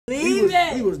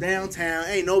we was downtown.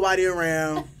 Ain't nobody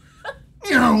around.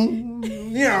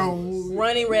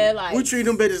 Running red lights. We treat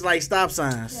them bitches like stop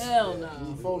signs. Hell no.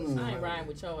 I ain't riding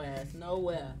with your ass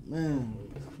nowhere. Man,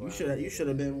 you should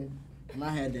have been when I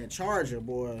had that Charger,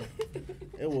 boy.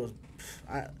 It was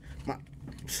I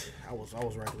was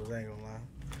reckless. I ain't gonna lie.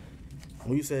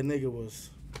 When you said nigga was,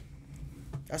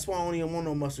 that's why I don't even want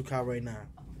no muscle car right now.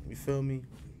 You feel me?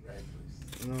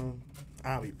 You know,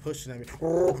 I'll be pushing at me.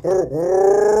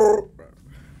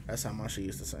 That's how my shit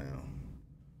used to sound.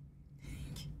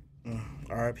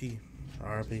 R.I.P.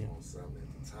 R.I.P. I want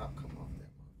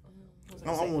that. I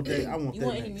want you that. You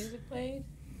want any music played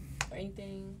or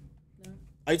anything? No.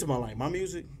 Are you talking about like my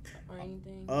music? Or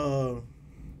anything?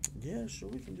 Yeah, sure,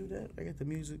 we can do that. I got the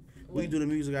music. We can do the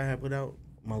music I have put out.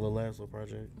 My little last little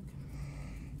project.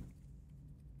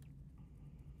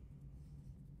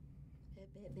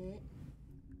 Bet.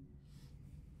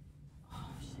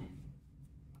 Oh shit.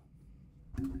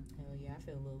 Hell yeah, I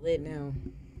feel a little lit now.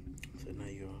 So now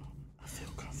I feel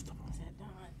comfortable. That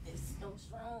dawn is so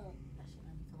strong. That shit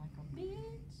made me feel like a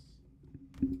bitch.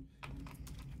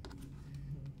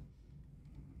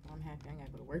 I'm happy I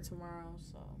gotta go to work tomorrow,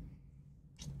 so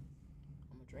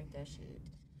I'm gonna drink that shit.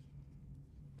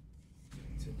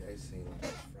 Today seems like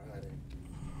it's Friday.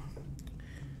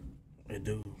 It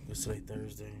do. It's today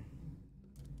Thursday.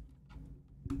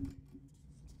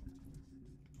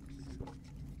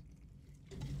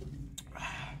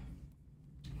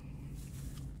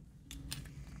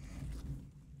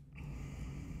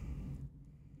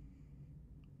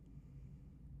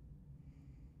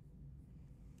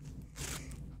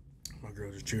 My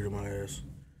girl just cheered my ass.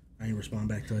 I ain't respond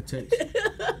back to her text.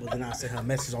 But then I sent her a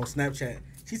message on Snapchat.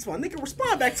 She told me, nigga,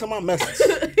 respond back to my message.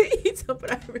 He told me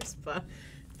I respond.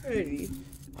 Pretty.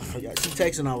 Yeah, she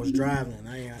texting I was driving.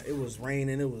 It was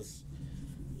raining. It was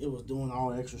doing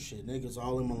all extra shit. Niggas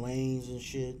all in my lanes and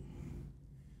shit.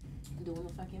 Doing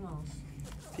the fucking most.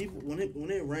 People when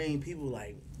it rain, people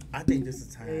like, I think this is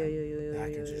the time that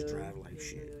I can just drive like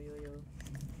shit.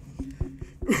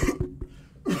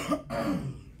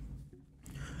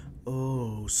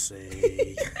 Oh,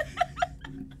 say.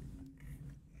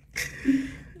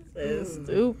 That's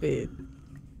stupid.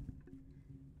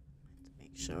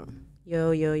 Make sure.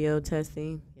 Yo,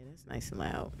 testing. Yeah, that's nice and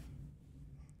loud.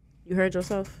 You heard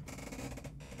yourself?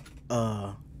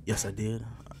 Yes, I did.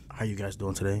 How you guys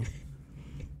doing today?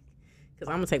 Because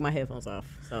I'm going to take my headphones off.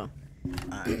 So, you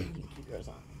can keep yours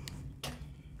on.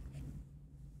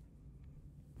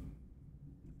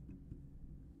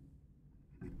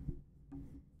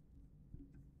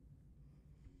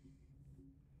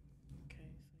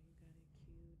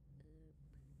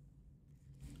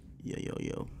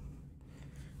 Yo.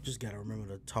 Just gotta remember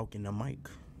to talk in the mic.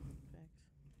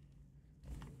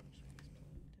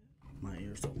 My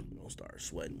ears don't start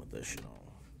sweating with this shit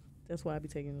on. That's why I be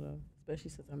taking it off.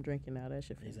 Especially since I'm drinking now. That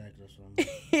shit feels exactly. That's what I'm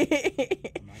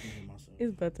not giving myself.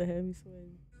 It's about to have me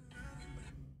sweating.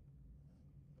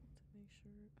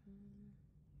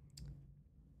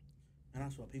 And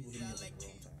that's why people hit me up at the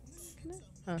wrong times.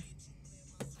 Huh?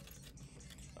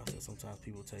 I said sometimes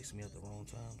people text me at the wrong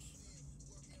times.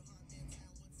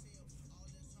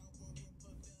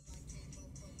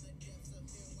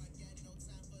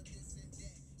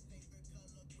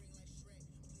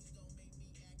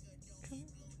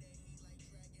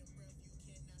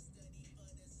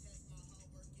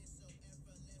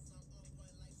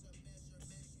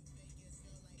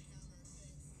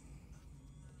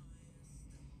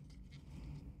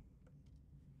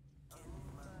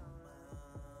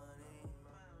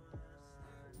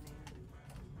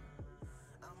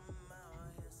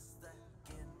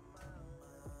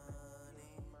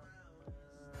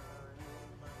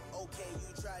 Okay,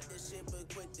 you tried this shit, but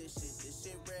quit this shit. This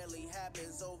shit rarely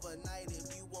happens overnight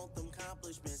if you want them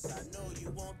accomplishments. I know you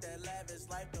want that lavish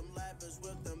life, them lavish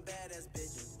with them badass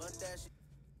bitches. But that shit.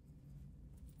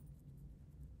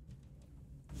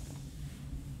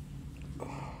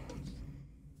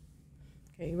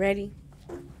 Okay, you ready?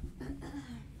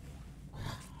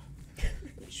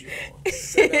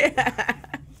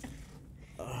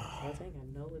 I think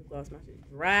I know lip gloss. My shit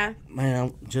dry.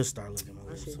 Man, just start looking at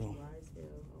My this shit too. dry as hell.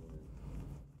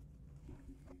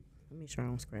 Let me try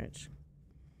on scratch.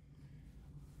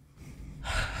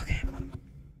 Okay.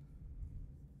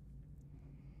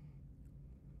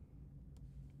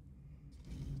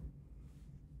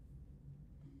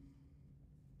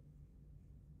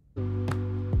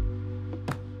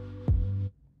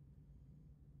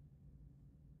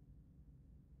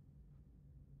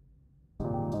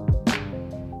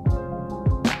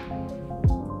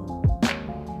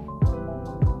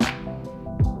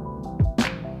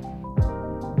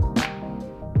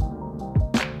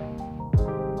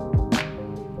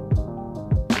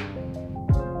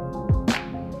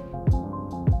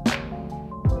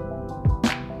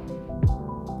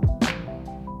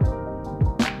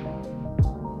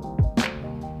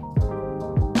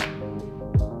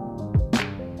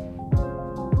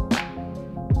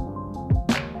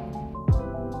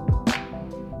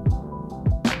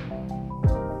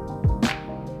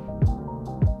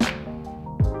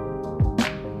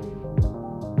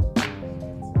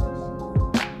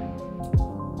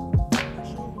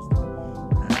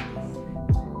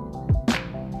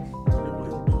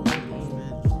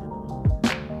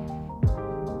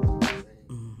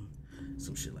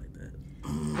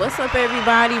 What's up,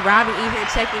 everybody? Robin E here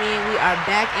checking in. We are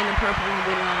back in the Purple Room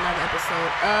with another episode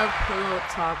of Pillow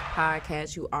Talk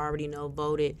Podcast. You already know,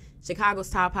 voted Chicago's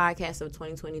top podcast of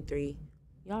 2023.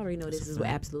 You already know this is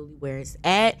absolutely where it's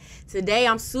at. Today,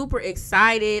 I'm super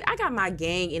excited. I got my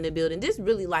gang in the building. This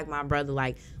really like my brother.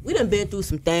 Like, we done been through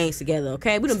some things together,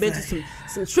 okay? We done been through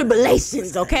some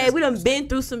tribulations, okay? We done been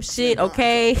through some shit,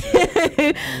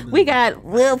 okay? We got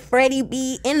Lil Freddie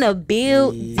B in the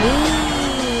building.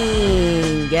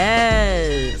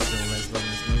 Yes. Let's go.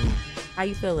 How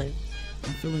you feeling?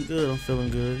 I'm feeling good.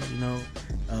 You know,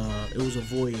 it was a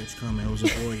voyage coming. You know what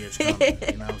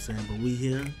I'm saying? But we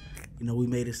here. You know, we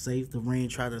made it safe. The rain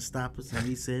tried to stop us, and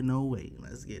we said, no, wait,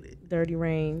 let's get it. Dirty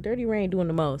rain doing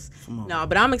the most. No,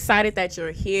 but I'm excited that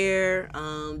you're here.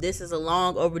 This is a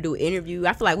long overdue interview.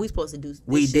 I feel like we supposed to do this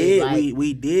we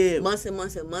did months and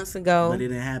months ago. But it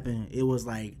didn't happen. It was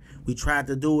like, we tried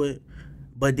to do it,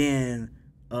 but then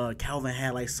Calvin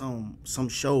had like some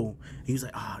show. He was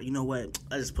like, you know what?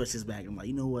 Let's just push this back. I'm like,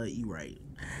 you know what? You right.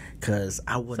 Cause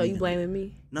I wasn't. So you blaming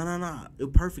me? No. It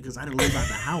was perfect because I didn't leave out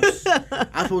the house.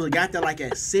 I supposed to got there like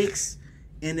at 6,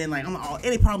 and then like I'm like,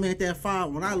 any problem at that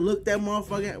 5. When I looked that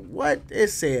motherfucker, what it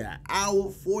said, an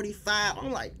hour 45.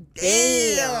 I'm like,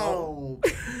 damn.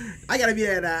 I gotta be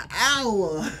there at an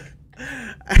hour.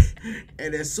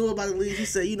 And then Sue about to leave, he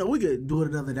said, you know, we could do it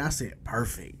another day. I said,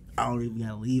 perfect. I don't even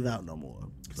gotta leave out no more.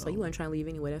 So you weren't trying to leave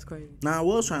anyway. That's crazy. Nah, I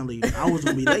was trying to leave. I was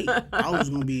gonna be late. I was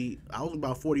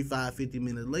about 45, 50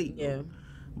 minutes late. Yeah.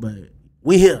 But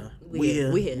we here. We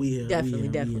here.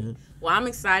 Definitely. Well, I'm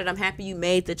excited. I'm happy you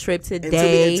made the trip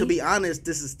today. And to be honest,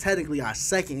 this is technically our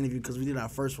second interview because we did our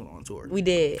first one on tour. We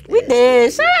did.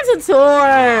 Shout out to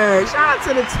tour. Shout out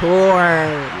to the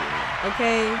tour.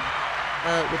 Okay.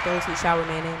 With those who shall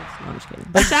remain nameless. No, I'm just kidding.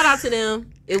 But shout out to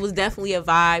them. It was definitely a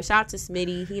vibe. Shout out to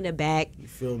Smitty. He in the back. You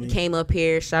feel me? He came up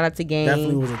here. Shout out to Gang.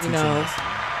 Definitely was a teaching lesson.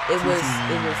 It was. We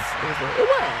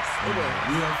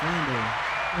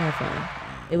had fun.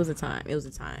 It was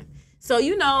a time. So,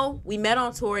 you know, we met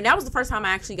on tour. And that was the first time I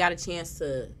actually got a chance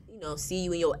to, you know, see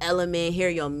you in your element, hear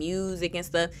your music and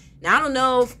stuff. Now, I don't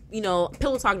know if, you know,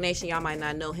 Pillow Talk Nation, y'all might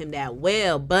not know him that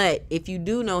well. But if you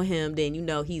do know him, then you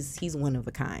know he's one of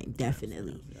a kind,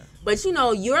 definitely. Yes. But, you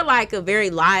know, you're like a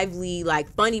very lively,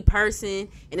 like, funny person.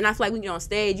 And then I feel like when you're on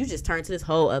stage, you just turn to this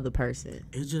whole other person.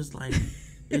 It's just like,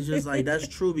 that's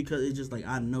true because it's just like,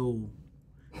 I know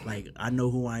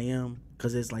who I am.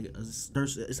 Because it's like, it's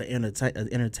an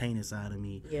entertaining side of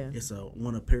me. Yeah. It's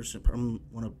want to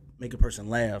make a person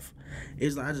laugh.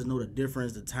 It's like, I just know the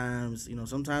difference, the times. You know,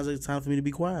 sometimes it's time for me to be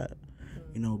quiet.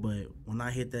 You know, but when I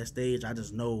hit that stage, I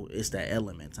just know it's that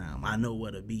element time. I know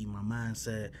what to be, my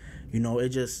mindset. You know, it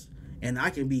just, and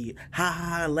I can be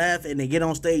laugh, and then get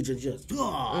on stage and you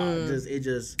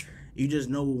just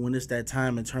know when it's that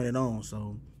time and turn it on.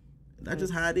 So that's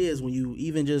just how it is. When you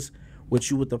even just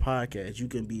with the podcast, you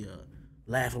can be a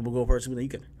laughable go person. You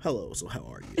can, hello, so how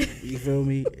are you? You feel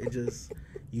me?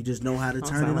 You just know how to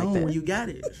turn it on when you got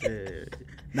it.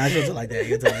 Nah, you don't tell like that.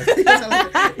 You don't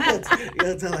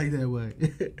tell like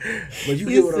that, but you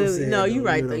get what I'm saying. No, you're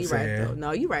right though.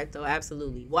 No, you're right though.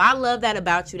 Absolutely. Well, I love that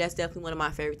about you. That's definitely one of my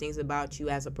favorite things about you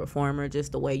as a performer.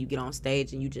 Just the way you get on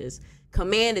stage and you just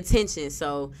command attention.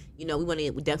 So, you know, we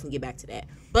definitely get back to that.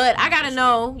 But I gotta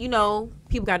know, you know,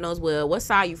 people gotta know as well. What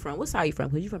side you from?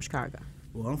 Because you from Chicago.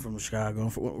 Well, I'm from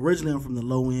Chicago. Originally, I'm from the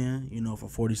low end. You know, from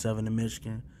 47 in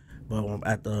Michigan. But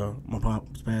after my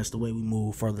pops passed away, we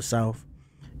moved further south.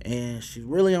 And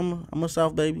I'm a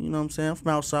South baby, you know what I'm saying? I'm from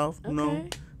out south, you know,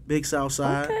 big South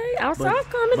side. Okay, out south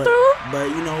coming through. But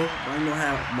you know,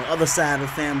 have my other side of the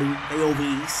family, they over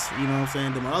east, you know what I'm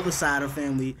saying? Then my other side of the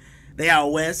family, they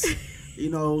out west, you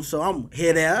know, so I'm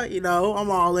here there, you know, I'm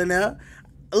all in there.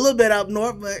 A little bit up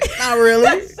north, but not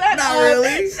really.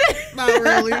 Not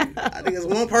really. I think it's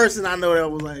one person I know that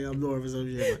was like up north or some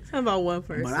shit. How about one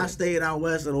person? But I stayed out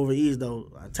west and over east, though.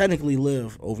 I technically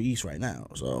live over east right now,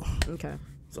 so. Okay.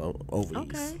 So over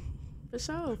east. Okay. For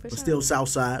sure. But still south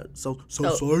side. So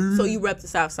you rep the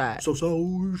south side. So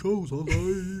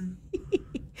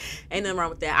Ain't nothing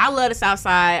wrong with that. I love the south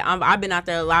side. I've been out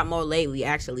there a lot more lately,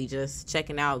 actually, just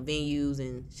checking out venues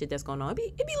and shit that's going on. It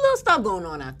be little stuff going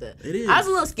on out there. It is. I was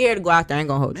a little scared to go out there. I ain't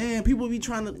gonna hold you. Man, people be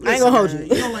trying to. Listen, I ain't gonna hold you.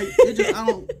 You know, like it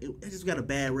just got a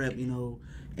bad rep, you know.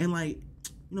 And like,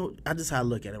 you know, I just how I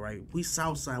look at it, right? We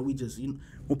south side. We just, you know,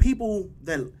 when people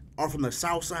that are from the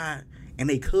south side and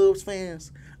they Cubs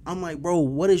fans, I'm like, bro,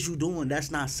 what is you doing?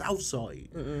 That's not south side.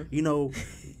 You know.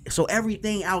 So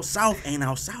everything out south ain't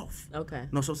out south. Okay. You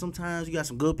know, so sometimes you got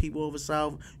some good people over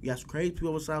south, you got some crazy people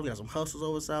over south, you got some hustlers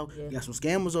over south, you got some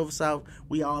scammers over south.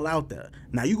 We all out there.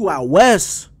 Now you go out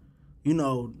west, you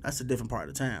know, that's a different part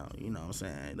of town. You know what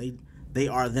I'm saying? They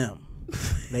are them.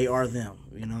 They are them.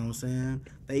 You know what I'm saying?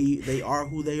 They are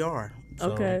who they are.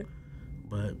 So, Okay.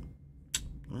 But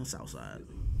Southside.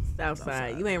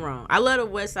 Southside. You ain't wrong. I love the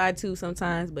West Side too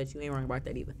sometimes, but you ain't wrong about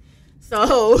that either.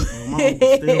 So my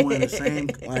uncle still in the same.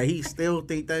 Like he still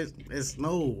think that it's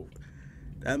no.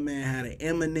 That man had an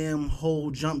Eminem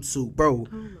whole jumpsuit, bro.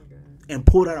 Oh my God. And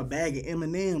pulled out a bag of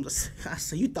M&Ms. I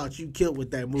said, you thought you killed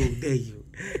with that move, did you?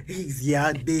 Yeah,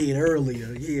 I did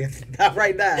earlier. Yeah, not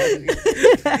right now.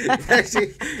 That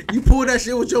shit, you pulled that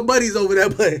shit with your buddies over there,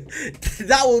 but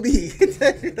that will be. Get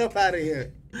that shit up out of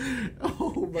here.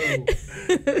 Oh, bro.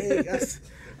 Hey,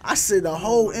 I said the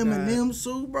whole M&M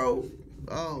suit, bro.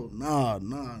 Oh, nah.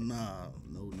 No.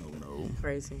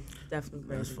 Crazy. Definitely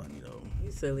crazy. That's funny, though.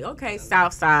 You silly. Okay,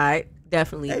 Southside.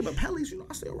 Definitely. Hey, but Pelly's, you know,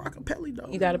 I still rock a Pelly, though.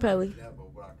 You got a Pelly?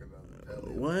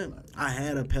 What? I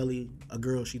had a Pelly. A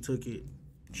girl, she took it.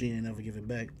 She didn't ever give it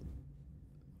back.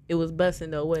 It was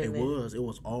busting though, wasn't it? It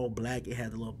was all black. It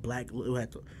had the little black. It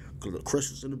had the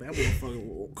crystals in the back. It was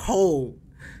fucking cold.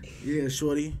 Yeah,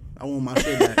 shorty. I want my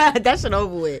shit back. That shit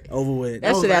over with.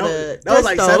 That shit at a that was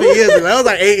like 7 years ago. That was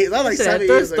like 8. That was like 7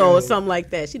 years ago. Or something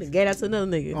like that. She done gave that to another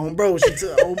nigga. Bro, she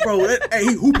took. Bro.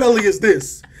 Hey, who Pelly is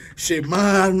this? Shit,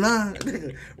 mine.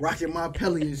 Rocking my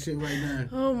Pelly and shit right now.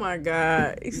 Oh my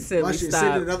God. He said, my shit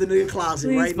sitting in another nigga closet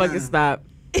Please right now. fucking stop.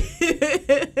 In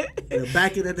the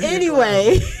back of that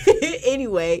Anyway,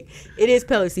 it is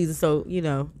Pelly season, so you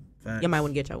know. Facts. You might want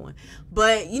to get y'all one.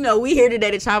 But, you know, we here today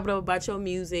to chop it up about your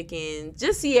music and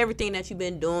just see everything that you've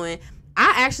been doing.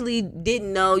 I actually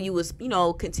didn't know you was, you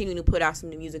know, continuing to put out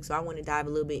some new music, so I want to dive a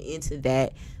little bit into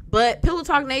that. But Pillow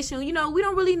Talk Nation, you know, we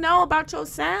don't really know about your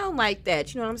sound like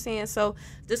that. You know what I'm saying? So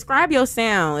describe your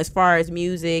sound as far as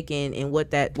music and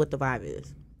what the vibe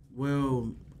is.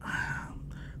 Well,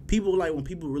 people like when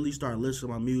people really start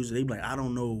listening to my music, they be like, I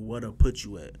don't know what to put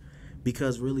you at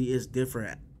because really it's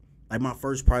different. Like my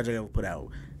first project I ever put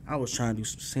out, I was trying to do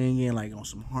some singing, like on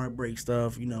some heartbreak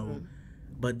stuff, you know. Mm-hmm.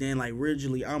 But then like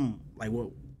originally, I'm like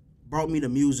what brought me to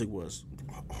music was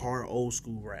hard old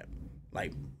school rap,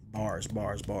 like bars,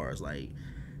 like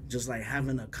just like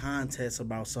having a contest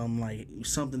about something like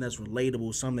something that's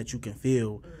relatable, something that you can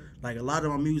feel. Mm-hmm. Like a lot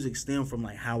of my music stem from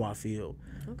like how I feel.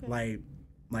 Okay. Like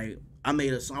I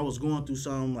was going through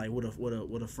something like with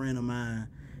a friend of mine,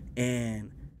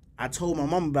 and I told my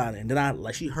mom about it, and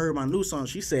then she heard my new song.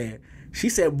 She said,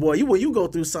 boy, when you go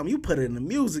through something, you put it in the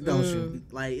music, don't you?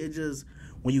 Like it just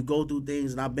when you go through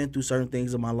things, and I've been through certain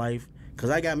things in my life, cause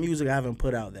I got music I haven't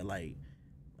put out that like,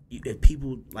 if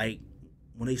people like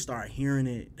when they start hearing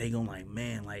it, they gonna like,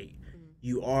 man, like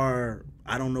you are.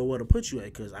 I don't know where to put you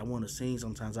at, cause I want to sing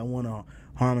sometimes. I want to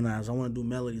harmonize. I want to do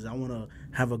melodies. I want to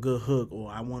have a good hook,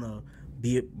 or I want to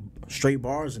be straight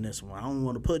bars in this one. I don't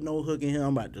want to put no hook in here.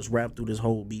 I'm about to just rap through this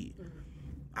whole beat. Mm-hmm.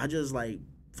 I just like,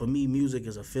 for me, music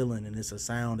is a feeling and it's a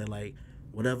sound that like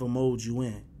whatever mode you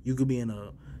in. You could be in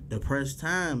a depressed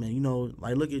time and you know,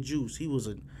 like look at Juice. He was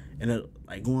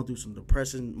like going through some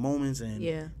depressing moments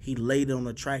and he laid it on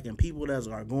the track, and people that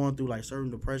are going through like certain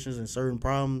depressions and certain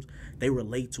problems, they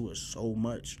relate to it so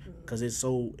much because it's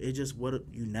just what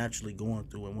you naturally going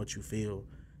through and what you feel.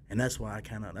 And that's why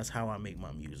that's how I make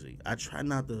my music. I try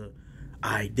not to,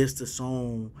 this the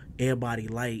song everybody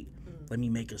like, let me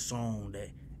make a song that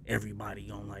everybody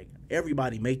gonna like.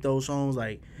 Everybody make those songs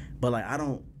like, but like I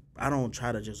don't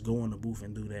try to just go in the booth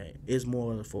and do that. It's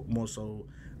more so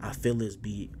I feel this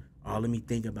beat. Oh, let me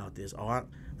think about this. Oh,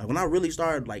 like when I really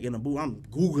started like in the booth, I'm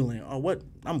Googling.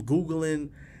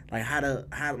 Like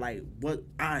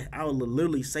I would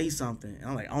literally say something and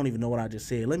I'm like, I don't even know what I just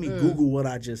said. Let me Google what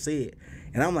I just said.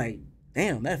 And I'm like,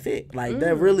 damn, that fit. Like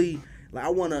that really, like I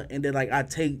wanna, and then like I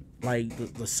take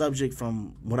like the subject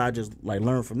from what I just like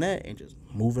learned from that and just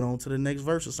move it on to the next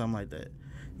verse or something like that.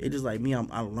 It's just like me,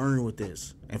 I learned with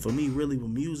this. And for me, really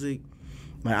with music,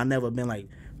 like I never been like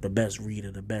the best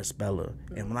reader, the best speller.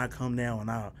 And when I come down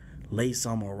and I lay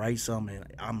something or write something,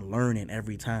 I'm learning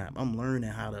every time. I'm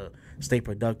learning how to stay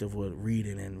productive with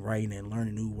reading and writing and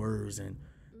learning new words. And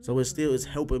so it's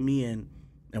helping me. And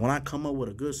when I come up with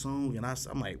a good song, and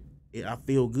I'm like, I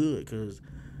feel good because,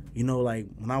 you know, like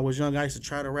when I was young, I used to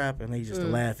try to rap and they just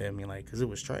laugh at me, like, because it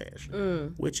was trash,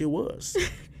 which it was.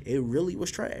 It really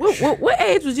was trash. What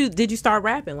age did you start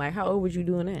rapping? Like, how old were you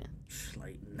doing that?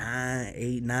 Like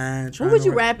 8, 9. What was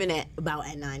you rapping at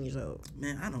 9 years old?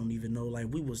 Man, I don't even know. Like,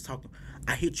 we was talking,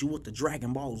 I hit you with the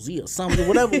Dragon Ball Z or something,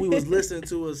 whatever we was listening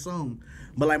to or something.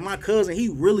 But like my cousin, he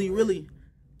really,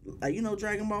 like, you know,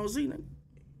 Dragon Ball Z, nigga.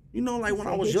 You know, like when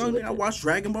I was young, I watched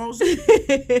Dragon Ball Z.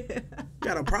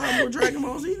 Got a problem with Dragon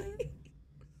Ball Z?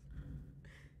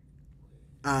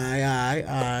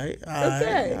 I.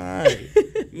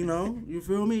 You know, you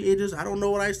feel me? It just, I don't know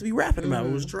what I used to be rapping about.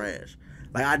 It was trash.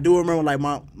 Like, I do remember, like,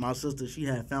 my sister, she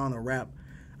had found a rap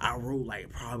I wrote, like,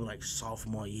 probably, like,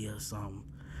 sophomore year or something.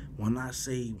 When I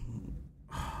say,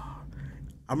 I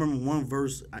remember one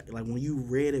verse, like, when you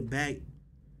read it back,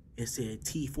 it said,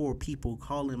 T4 people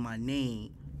calling my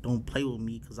name, don't play with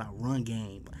me because I run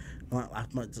game.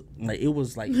 Like, it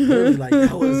was, like, really, like,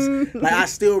 that was, like, I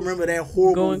still remember that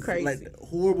horrible. Going crazy. Like,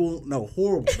 horrible.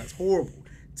 That's horrible.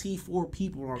 T4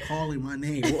 people are calling my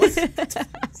name.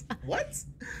 What?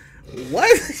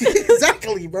 What?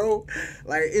 Exactly, bro.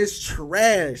 Like, it's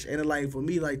trash. And, like, for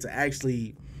me, like, to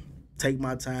actually take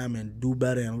my time and do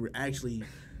better and actually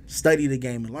study the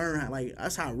game and learn how, like,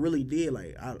 that's how I really did.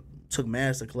 Like, I took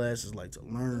master classes, like, to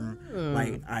learn,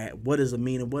 like, what is the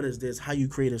meaning, what is this, how you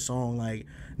create a song, like,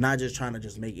 not just trying to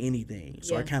just make anything.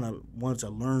 So I kind of wanted to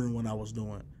learn what I was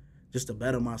doing just to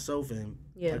better myself. And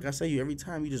like I say, every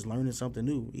time you just learning something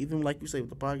new. Even like you say with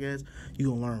the podcast, you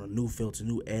going to learn a new filter,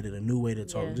 new edit, a new way to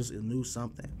talk, just a new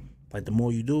something. Like, the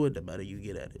more you do it, the better you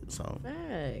get at it. So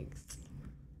Thanks.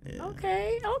 yeah.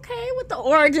 Okay, with the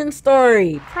origin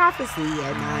story. Prophecy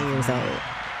at 9 years old.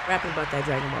 Rapping about that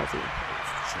Dragon Ball Z.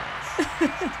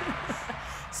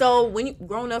 So when you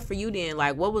growing up for you then,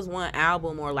 like, what was one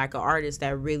album or like an artist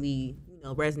that really,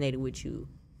 resonated with you?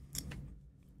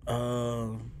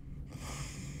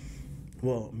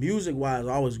 Well, music wise,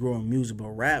 I was growing music, but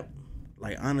rap,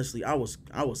 like, honestly, I was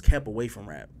kept away from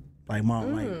rap. Like,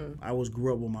 like, I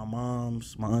grew up with my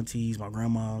moms, my aunties, my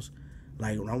grandmas.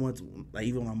 Like, when I went to, like,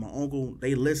 even when my uncle,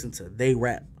 they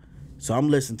rap. So I'm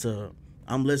listening to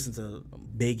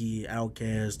Biggie,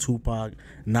 Outkast, Tupac,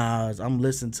 Nas. I'm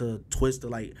listening to Twista,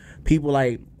 like, people,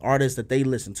 like, artists that they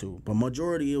listen to. But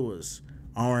majority, it was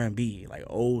R&B, like,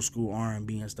 old school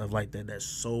R&B and stuff like that. That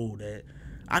soul that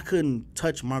I couldn't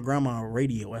touch my grandma's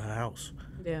radio at her house.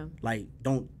 Yeah. Like,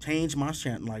 don't change my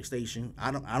station.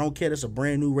 I don't care. It's a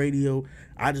brand new radio.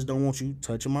 I just don't want you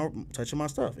touching my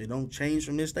stuff. It don't change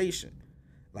from this station.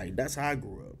 Like, that's how I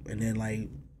grew up. And then, like,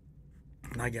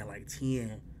 when I got like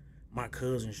 10, my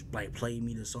cousins, like, played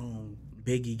me the song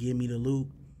Biggie Give Me the Loot,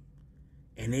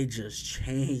 and it just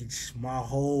changed my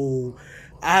whole.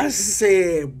 I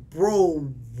said,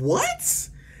 bro, what?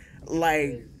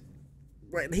 Like,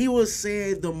 right, he was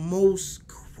saying the most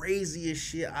craziest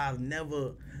shit I've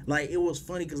never. Like, it was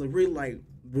funny because, like, really, like,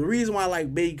 the reason why I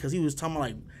like Biggie, because he was talking about,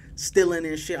 like, stealing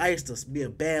and shit. I used to be a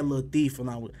bad little thief when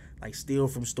I would, like, steal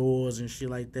from stores and shit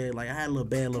like that. Like, I had a little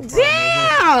bad little problem.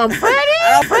 Damn, Freddie.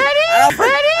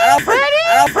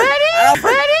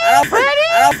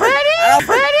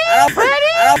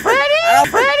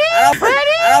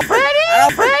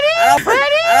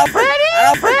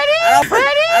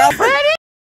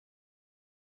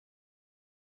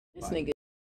 This nigga.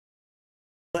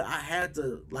 But I had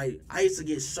to, like, I used to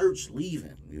get searched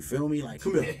leaving. You feel me? Like,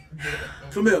 come here,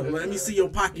 let me see your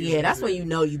pockets. Yeah, that's when you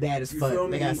know you bad as fuck.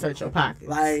 They gotta search your pockets.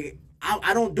 Like,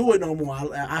 I don't do it no more.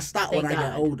 I stopped when I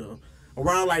got older.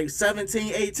 Around like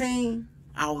 17, 18,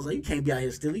 I was like, you can't be out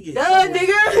here still. You get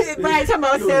nigga. Right, talking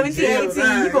about 17,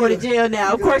 18. You going to jail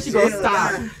now. Of course you gonna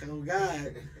stop. Oh,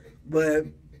 God. But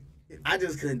I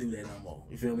just couldn't do that no more.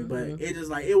 You feel me? But it just,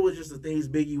 like, it was just the things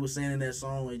Biggie was saying in that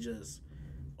song. It just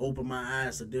opened my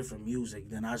eyes to different music.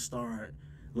 Then I started,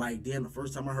 like, then the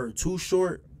first time I heard Too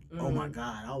Short, oh my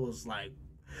God, I was like,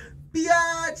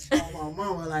 biatch! Oh, my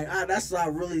mama, like, that's why I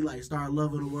really, like, started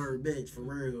loving the word bitch, for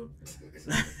real.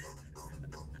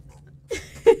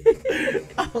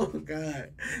 Oh,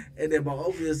 God. And then my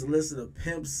uncle used to listen to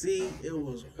Pimp C. It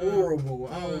was horrible.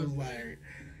 I was like,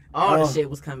 all the shit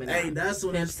was coming out. Hey, that's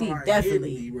when it started hitting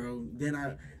me, bro.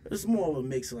 Then it's more of a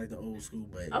mix of, like, the old school,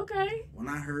 but okay. When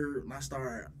I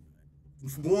started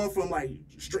going from, like,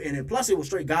 straight, and then plus it was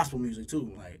straight gospel music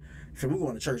too. Like, we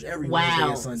going to church every Wednesday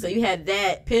and Sunday. So you had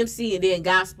that Pimp C and then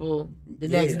gospel the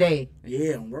next day.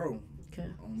 Yeah, bro. Okay.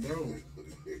 Bro.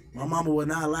 My mama would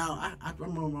not allow. I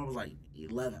remember I was like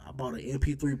 11. I bought an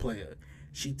MP3 player.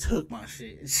 She took my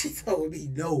shit. She told me,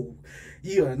 no,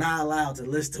 you are not allowed to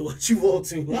listen to what you want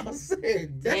to. I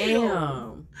said,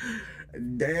 damn,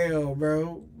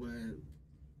 bro. But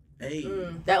hey,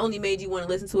 that only made you want to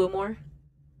listen to it more.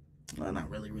 Well, not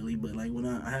really, but like when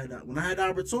I had the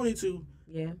opportunity to,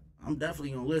 yeah, I'm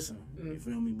definitely gonna listen. You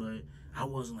feel me? But I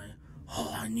wasn't like,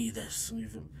 oh, I need this. You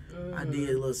feel me? I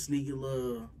did a little sneaky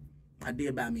little. I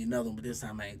did buy me another one, but this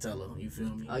time I ain't tell her. You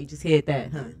feel me? Oh, you just hit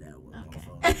that, huh? Hit that one, okay.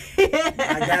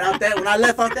 I got out that when I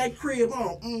left out that crib.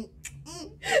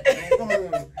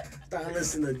 Started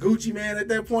listening to Gucci Man at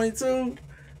that point too.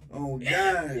 Oh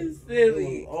God, He's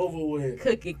silly. Over with.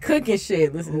 Cooking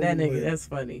shit. Listen to that Over nigga. with. That's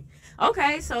funny.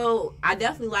 Okay, so I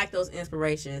definitely like those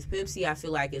inspirations. Pimp C, I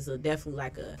feel like is definitely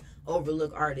like a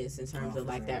overlooked artist in terms of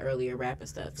like that earlier rap and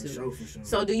stuff too. For sure.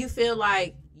 So do you feel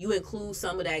like you include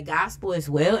some of that gospel as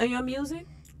well in your music?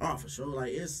 Oh, for sure.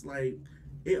 Like it's like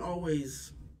it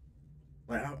always.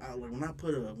 Like I like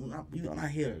when I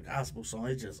hear a gospel song,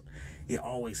 it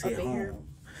always hit home. Here.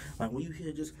 Like when you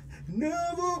hear just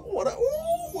never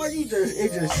why you just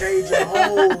it just changed your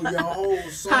whole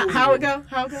soul. How it go?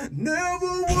 Never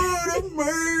would have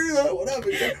made it whatever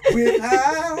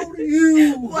without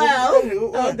you. Well,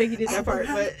 I don't think he did that part,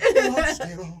 but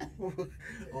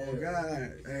oh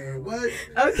God, and what?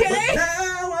 Okay. But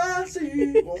now I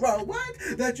see what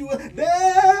that you will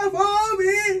never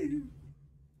be.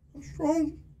 I'm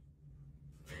strong.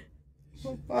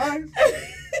 I'm fine.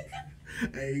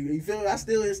 Hey, you feel me? I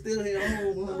still here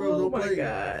home. Oh my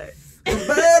God. I'm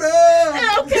better.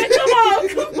 Okay,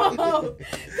 come on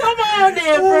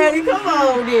then, Freddie. Come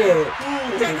on then.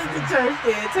 Take us to church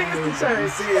then. Take us to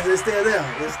church. It's still there.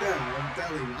 It's there. I'm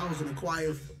telling you. I was in the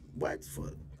choir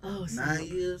for 9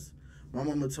 years. My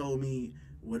mama told me,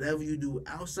 whatever you do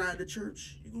outside the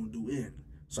church, you're going to do in.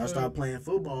 So I started playing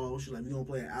football. She's like, you're going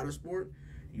to play an outer sport?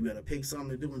 You better pick something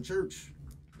to do in church.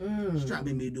 She tried to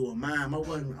make me do a mime. I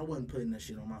wasn't putting that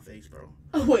shit on my face, bro.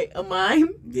 Oh wait, a mime?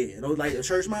 Yeah, those like a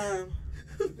church mime.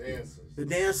 The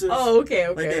dancers. Oh, okay.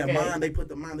 Like that mime, they put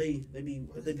the mime.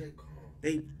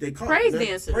 They call praise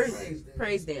dancers.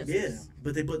 Praise dancers. Yeah,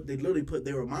 but they literally put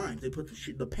they were mimes. They put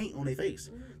the paint on their face.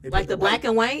 They like the black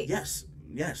and white. Yes.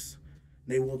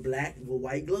 They wore black with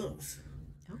white gloves.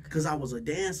 Because I was a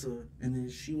dancer, and then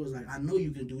she was like, I know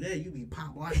you can do that. You be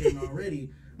pop watching already.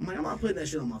 I'm like, I'm not putting that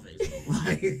shit on my face.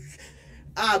 Like,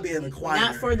 I'll be in the choir.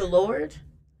 Not for the Lord?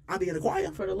 I'll be in the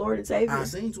choir. For the Lord and Savior? I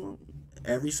sing to him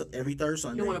every third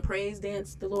Sunday. You want to praise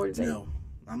dance the Lord and Savior? No,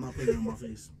 I'm not putting it on my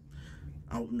face.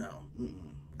 No.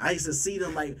 I used to see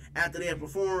them, like, after they had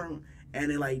performed, and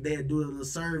they'd do a little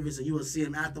service, and you would see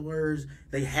them afterwards,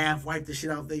 they half wipe the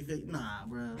shit off their face. Nah,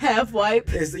 bro. Half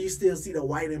wipe? Yeah, so you still see the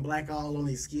white and black all on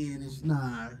their skin.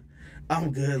 Nah,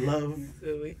 I'm good, love.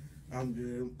 Silly. I'm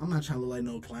good. I'm not trying to look like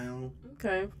no clown.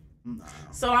 Okay. Nah.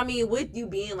 So, I mean, with you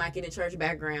being, like, in a church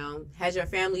background, has your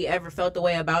family ever felt the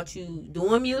way about you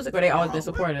doing music, or they always been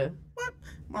supportive? What?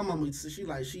 My mama, she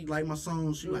like my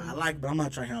songs. She like, I like, but I'm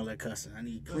not trying to hear all that cussing. I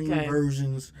need clean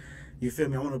versions. You feel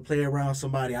me? I want to play around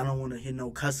somebody. I don't want to hear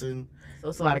no cussing. So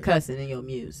it's a lot of cussing in your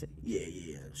music.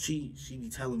 Yeah. She be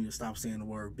telling me to stop saying the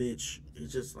word bitch.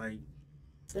 It's just like...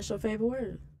 That's your favorite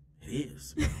word? It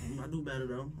is. I do better,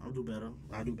 though. I do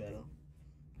better.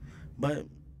 But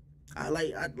I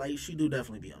like she do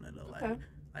definitely be on it, though.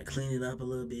 Like clean it up a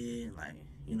little bit. Like,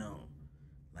 you know,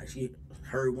 like she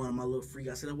heard one of my little freak.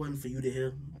 I said, that wasn't for you to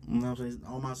hear. You know what I'm saying?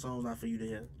 All my songs not for you to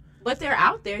hear. But they're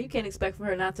out there. You can't expect for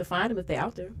her not to find them if they're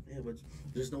out there. Yeah, but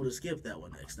just know to skip that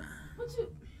one next time.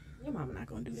 Your mama not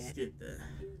gonna do that. Skip that.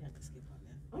 You have to skip on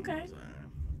that. Okay.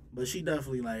 But she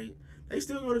definitely, like, they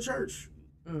still go to church.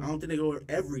 I don't think they go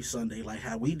every Sunday like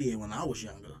how we did when I was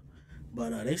younger.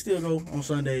 But they still go on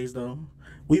Sundays, though.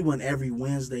 We went every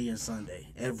Wednesday and Sunday.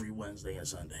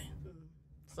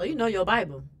 So you know your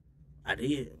Bible? I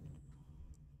did.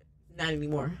 Not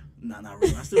anymore. Nah, not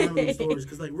really. I still remember the stories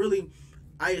because, like, really,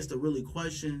 I used to really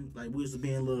question. Like, we used to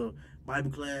be in little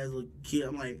Bible class, little kid.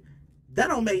 I'm like, that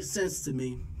don't make sense to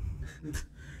me.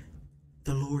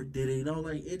 The Lord did it, you know.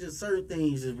 Like, it just certain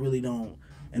things just really don't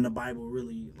in the Bible.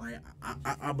 Really, like,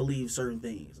 I believe certain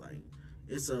things. Like,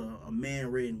 it's a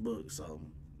man-written book, so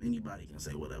anybody can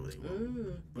say whatever they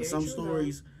want. But some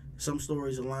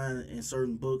stories align in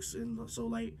certain books, and so,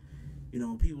 like, you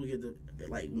know, people get to,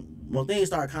 like, when things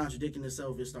start contradicting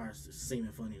itself, it starts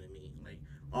seeming funny to me. Like,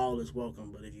 all is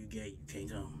welcome, but if you gay, you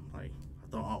can't come. Like, I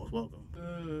thought all was welcome.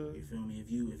 You feel me? If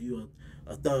you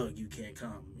a thug, you can't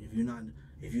come. If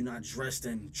you're not dressed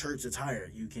in church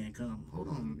attire, you can't come. Hold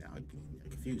on, y'all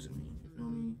confusing me. You know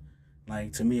what I mean?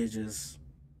 Like, to me, it's just,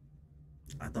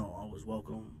 I thought all was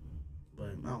welcome, but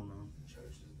I don't know.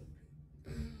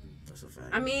 That's a fact.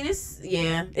 I mean,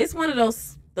 it's one of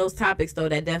those topics though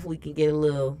that definitely can get a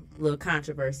little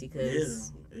controversy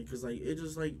because like it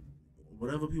just like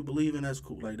whatever people believe in, that's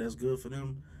cool, like that's good for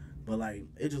them, but like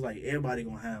it just like everybody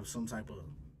gonna have some type of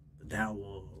doubt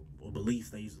or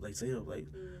belief they say like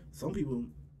some people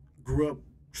grew up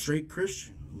straight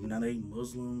Christian, now they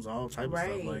Muslims, all type of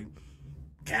stuff. Like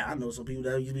I know some people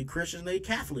that used to be Christians, they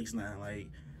Catholics now. Like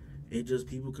it just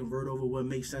people convert over what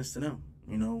makes sense to them.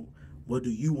 You know, what do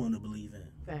you want to believe in?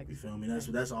 Fact. You feel me?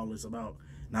 That's all it's about.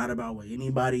 Not about what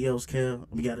anybody else care.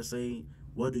 We gotta say,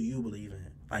 what do you believe in?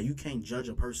 Like, you can't judge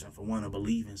a person for wanting to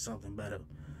believe in something better.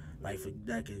 Like,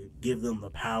 that could give them the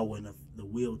power and the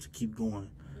will to keep going.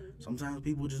 Sometimes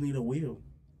people just need a will.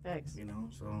 Facts. You know,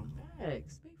 so.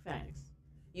 Facts. Big facts.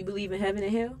 You believe in heaven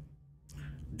and hell?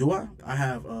 Do I? I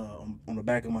have, on the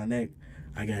back of my neck,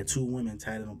 I got 2 women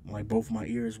tatted on, like, both my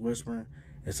ears whispering.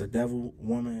 It's a devil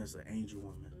woman, it's an angel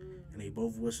woman. And they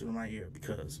both whisper in my ear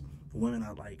because women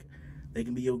are like, they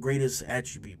can be your greatest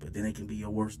attribute, but then they can be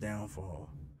your worst downfall.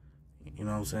 You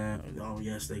know what I'm saying? Oh,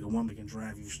 yes, a woman can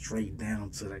drive you straight down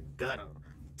to the gutter.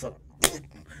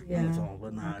 Yeah.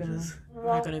 But nah, I'm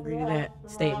not going to agree to that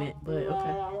statement, but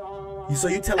okay. So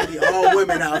you telling me all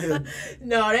women out here?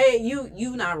 No,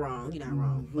 you not wrong. You're not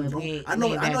wrong. But I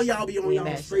know y'all be on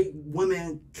y'all straight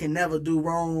women can never do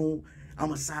wrong.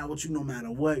 I'ma side with you no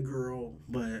matter what, girl.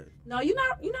 But no, you're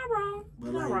not wrong.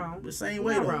 You're not wrong. The same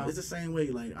way though. Wrong. It's the same way.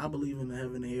 Like, I believe in the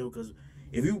heaven and hell because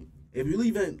if you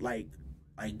leave it like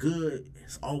good,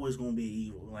 it's always gonna be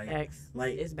evil. Like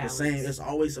it's the same. It's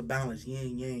always a balance.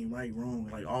 Yin yang, right, wrong.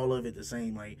 Like all of it the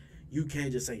same. Like you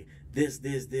can't just say this,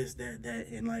 that,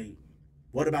 and like,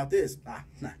 what about this?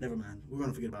 Never mind. We're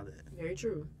gonna forget about that. Very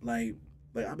true. Like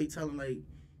I be telling like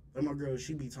my girl,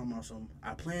 she be talking about something.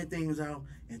 I plan things out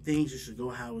and things just should go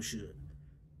how it should.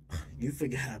 You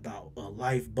forgot about a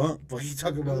life bump. But you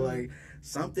talking about like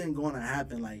something gonna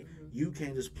happen. Like you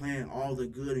can't just plan all the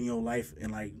good in your life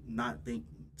and like not think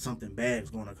something bad is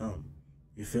gonna come.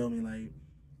 You feel me? Like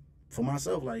for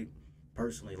myself, like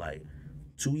personally, like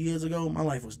 2 years ago, my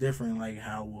life was different. Like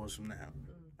how it was from now.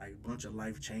 Like a bunch of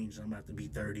life changes. I'm about to be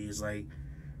 30. It's like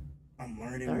I'm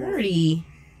learning 30. More.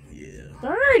 Yeah.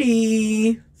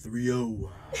 30. 3-0.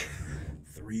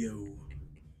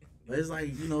 But it's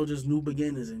like, you know, just new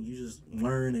beginnings and you just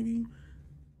learn and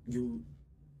you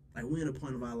like we're at a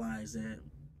point of our lives that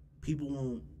people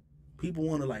want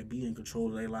to like be in control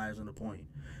of their lives on the point.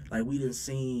 Like we done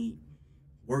seen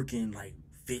working like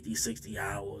 50, 60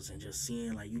 hours and just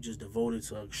seeing like you just devoted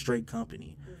to a straight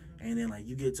company. And then like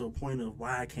you get to a point of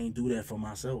why I can't do that for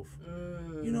myself.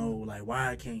 You know, like why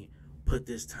I can't put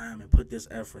this time and put this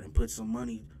effort and put some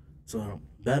money to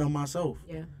better myself.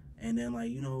 Yeah. And then like,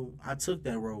 you know, I took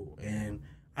that road and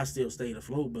I still stayed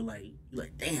afloat, but like you're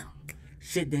like, damn,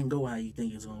 shit didn't go how you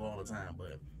think it's gonna go all the time.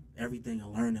 But everything a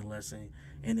learning lesson.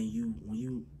 And then when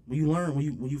you learn,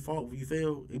 when you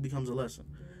fail, it becomes a lesson.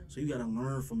 So you gotta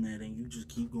learn from that and you just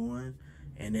keep going.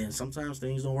 And then sometimes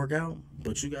things don't work out,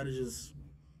 but you gotta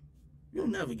you'll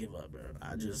never give up, bro.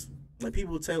 Like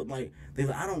people tell, like they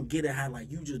like, I don't get it how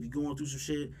like you just be going through some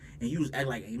shit and you just act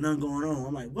like ain't nothing going on.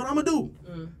 I'm like, what I'm gonna do?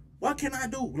 What can I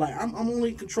do? Like I'm only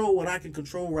in control what I can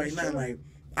control right now. Like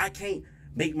I can't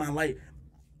make my life.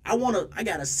 I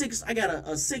got a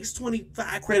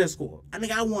 625 credit score. I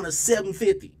think I want a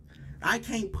 750. I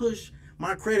can't push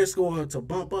my credit score to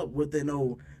bump up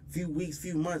within few weeks,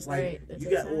 few months. Like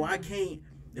I can't.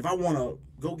 If I want to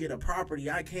go get a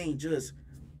property, I can't just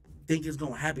think it's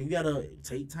gonna happen. You gotta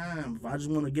take time. If I just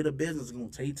want to get a business, it's gonna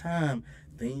take time.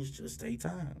 Things just take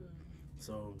time.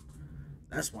 So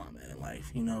that's why I'm at in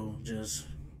life. You know, just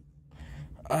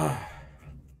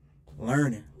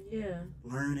learning. Yeah.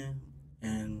 Learning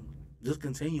and just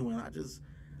continuing. I just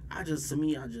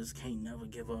can't never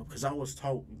give up because I was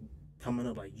taught coming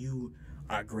up like you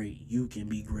are great. You can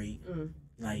be great.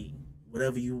 Like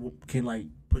whatever you can like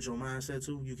put your mindset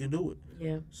to, you can do it.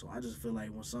 Yeah. So I just feel like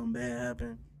when something bad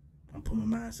happen, I'm putting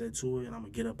my mindset to it and I'm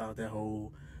gonna get up out that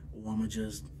hole or I'm gonna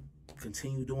just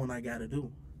continue doing what I gotta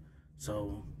do.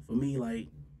 So for me, like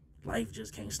life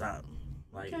just can't stop.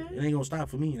 Like it ain't gonna stop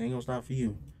for me, it ain't gonna stop for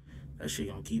you. That shit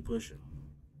gonna keep pushing.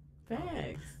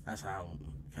 Thanks. That's how I'm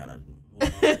kind of.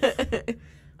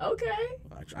 Okay.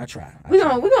 I try. We're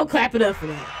gonna clap it up for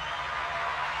that.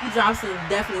 You dropped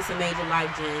definitely some major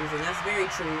life gems, and that's very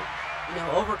true. You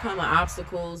know, overcoming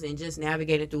obstacles and just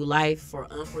navigating through life for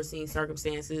unforeseen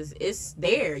circumstances, it's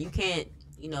there. You can't,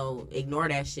 ignore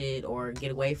that shit or get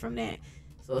away from that.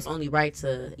 So it's only right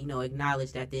to,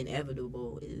 acknowledge that the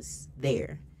inevitable is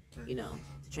there. The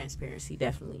transparency,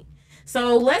 definitely.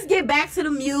 So let's get back to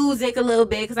the music a little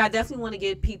bit because I definitely want to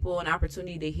give people an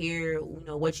opportunity to hear,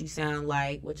 what you sound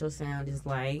like, what your sound is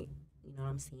like. You know what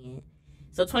I'm saying?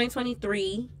 So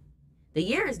 2023, the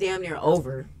year is damn near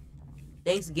over.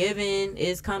 Thanksgiving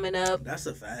is coming up. That's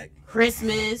a fact.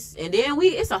 Christmas, and then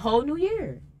it's a whole new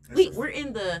year. We're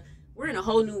in a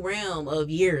whole new realm of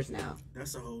years now.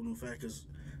 That's a whole new fact because,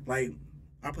 like,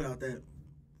 I put out that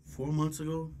 4 months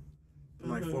ago.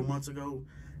 Like 4 months ago.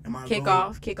 And my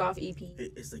kickoff EP.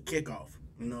 It's the kickoff.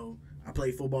 I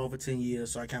played football for 10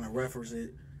 years, so I kind of reference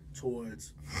it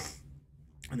towards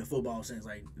in the football sense.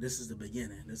 Like, this is the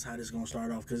beginning. This is how this is going to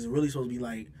start off. Because it's really supposed to be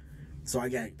like, so I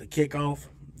got the kickoff,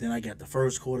 Then I got the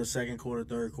first quarter, second quarter,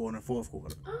 third quarter, and fourth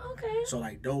quarter. Oh, okay. So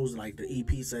like those like the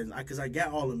EP sets, cause I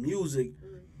got all the music,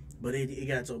 but it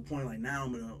got to a point like now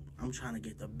I'm trying to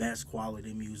get the best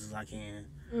quality music as I can.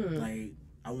 Like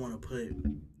I want to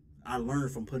I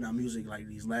learned from putting out music like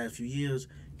these last few years.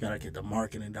 You gotta get the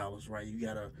marketing dollars right. You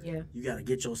gotta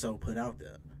get yourself put out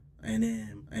there. And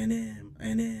then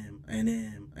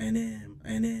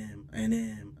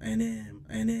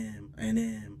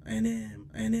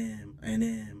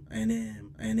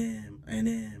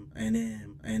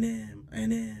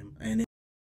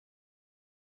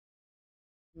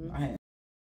I had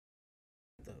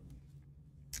to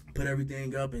put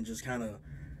everything up and just kind of,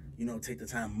 take the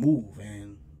time to move.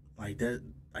 And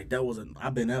that was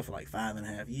I've been there for like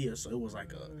 5.5 years, so it was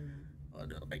like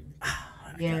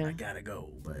I gotta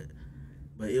go.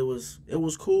 But it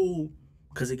was cool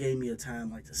because it gave me a time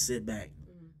like to sit back,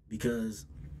 because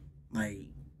like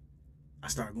I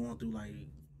started going through like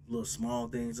little small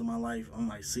things in my life. I'm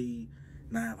like, see,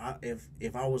 now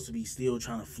if I was to be still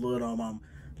trying to flood all my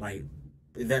like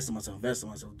invest in myself,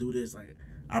 do this, like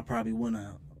I probably wouldn't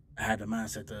have had the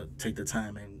mindset to take the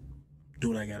time and do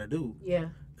what I gotta do. Yeah.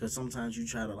 Because sometimes you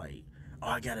try to like, oh,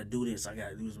 I gotta do this. But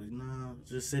no,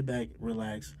 just sit back,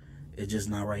 relax. It's just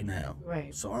not right now.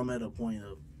 Right. So I'm at a point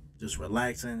of just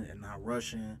relaxing and not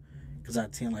rushing. Because I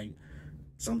tend like,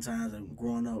 sometimes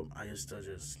growing up, I used to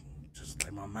just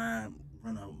like my mind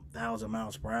run 1,000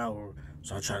 miles per hour.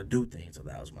 So I try to do things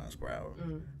 1,000 miles per hour.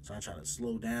 So I try to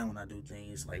slow down when I do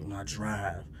things, like when I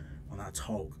drive, when I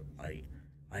talk.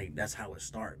 Like that's how it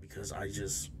starts, because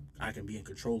I can be in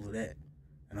control of that.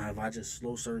 And if I just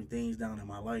slow certain things down in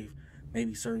my life,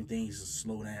 maybe certain things just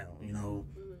slow down,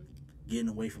 getting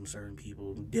away from certain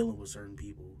people, dealing with certain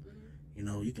people.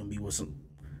 You can be with a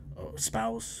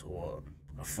spouse or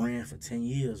a friend for 10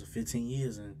 years or 15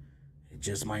 years and it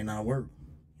just might not work.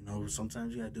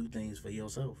 Sometimes you gotta do things for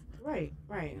yourself. Right.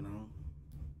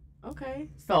 Okay.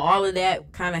 So all of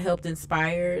that kind of helped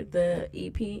inspire the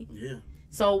EP? Yeah.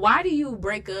 So why do you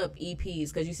break up EPs?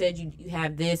 Because you said you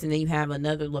have this and then you have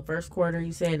another, the first quarter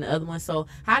you said, and the other one. So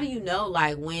how do you know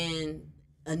like when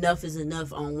enough is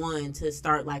enough on one to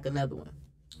start like another one?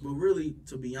 But really,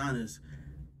 to be honest,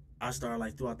 I started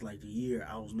like throughout like the year,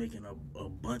 I was making a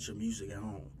bunch of music at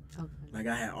home. Okay. Like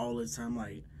I had all the time,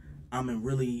 like I'm in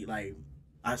really like,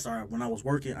 I started when I was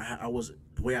working, I was,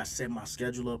 the way I set my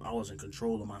schedule up, I was in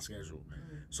control of my schedule.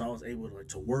 So I was able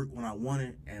to work when I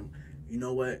wanted. And you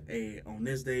know what? Hey, on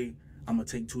this day, I'm going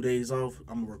to take 2 days off.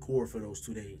 I'm going to record for those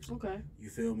 2 days. Okay. You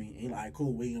feel me? And like,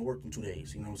 cool, we ain't going to work in 2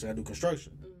 days. You know what I'm saying? I do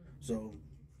construction. So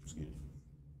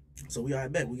we all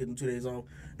bet. We get them 2 days off.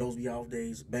 Those be off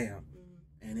days. Bam.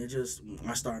 And it just,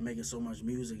 I started making so much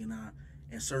music. And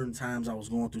and certain times I was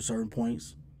going through certain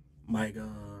points. Like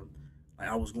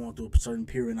I was going through a certain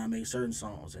period and I made certain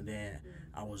songs. And then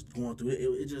I was going through it.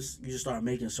 You just start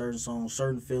making certain songs,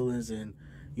 certain feelings. And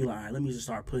you're like, all right, let me just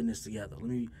start putting this together.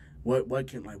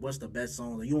 What's the best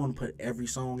song? Like, you want to put every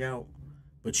song out,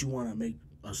 but you want to make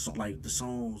a song, like the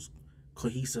songs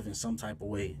cohesive in some type of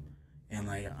way. And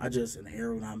like, in the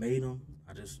era when I made them,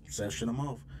 I just sessioned them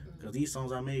off. Because these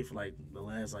songs I made for like the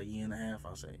last like year and a half,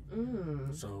 I'll say.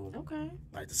 So, okay.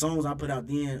 Like the songs I put out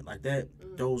then, like that,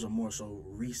 those are more so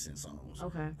recent songs.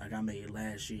 Okay. Like I made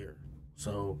last year.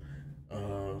 So,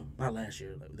 not last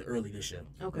year, like early this year.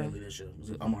 Okay. Early this year.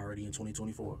 I'm already in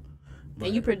 2024. But,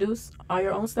 and you produce all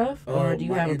your own stuff, or do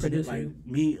you have a producer? Like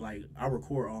me, like I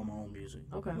record all my own music.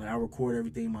 Okay. Like I record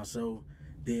everything myself.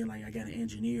 Then like I got an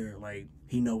engineer, like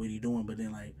he know what he doing. But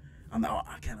then like I'm like,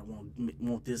 I kind of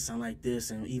want this sound like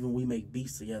this, and even we make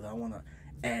beats together. I want to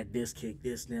add this kick,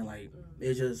 this. Then like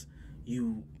it's just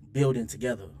you building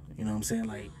together. You know what I'm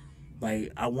saying?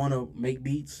 Like I want to make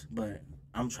beats, but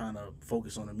I'm trying to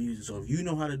focus on the music. So if you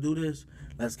know how to do this,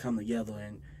 let's come together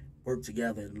and work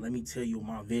together. And let me tell you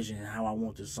my vision and how I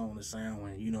want this song to sound,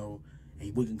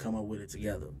 and we can come up with it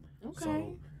together. Okay.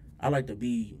 So I like to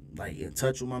be like in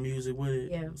touch with my music with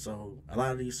it. Yeah. So a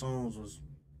lot of these songs was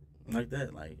like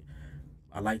that. Like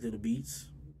I liked the beats.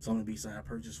 Some of the beats I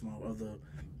purchased from other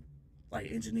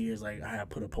like engineers. Like I had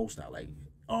put a post out like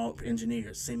all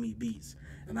engineers send me beats,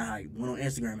 and I went on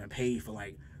Instagram and paid for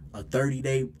like a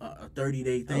 30-day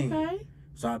thing. Okay.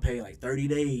 So I paid like 30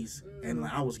 days, and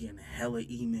like I was getting hella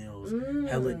emails,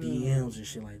 hella DMs and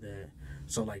shit like that.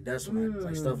 So like that's when I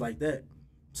like stuff like that.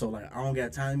 So like I don't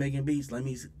got time making beats. Let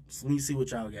me see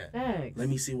what y'all got. Thanks. Let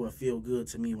me see what feel good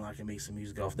to me when I can make some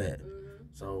music off that.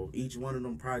 So each one of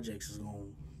them projects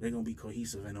they're gonna be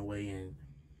cohesive in a way, and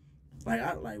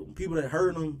like people that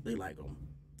heard them, they like them.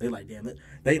 They like, damn it.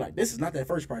 They like, this is not that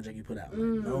first project you put out.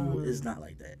 Like, no, it's not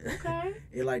like that. Okay.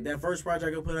 It like that first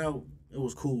project I put out, it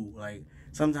was cool. Like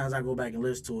sometimes I go back and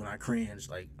listen to it and I cringe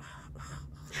like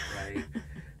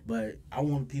but I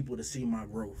want people to see my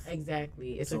growth.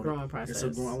 Exactly. It's a growing process. I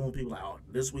want people like, oh,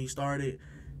 this where he started,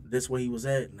 this where he was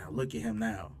at, now look at him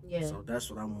now. Yeah. So that's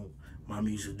what I want my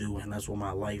music to do, and that's what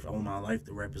I want my life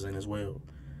to represent as well.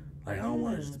 Like, I don't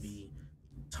want it just to be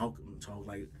talk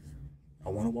like, I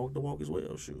want to walk the walk as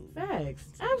well, shoot. Facts.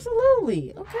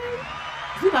 Absolutely. Okay.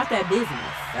 You got that business.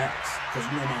 Facts. Because,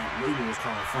 you know, my label was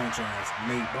called Franchise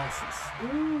Made Bosses.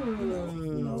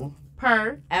 You know?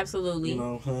 Absolutely. You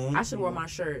know, I should wear my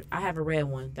shirt. I have a red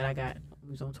one that I got.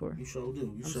 We was on tour. You sure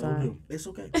do. I'm sorry. It's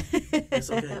okay. It's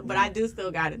okay. But I do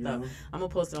still got it, though. You know? I'm going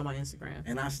to post it on my Instagram.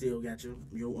 And I still got your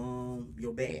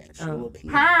badge.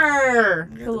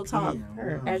 Pillow Talk.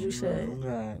 As you should.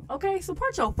 Okay,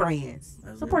 support your friends.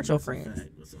 Support your friends.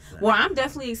 Well, I'm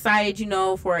definitely excited, you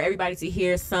know, for everybody to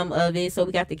hear some of it. So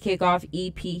we got the kickoff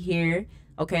EP here.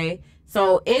 Okay.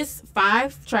 So it's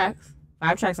 5 tracks.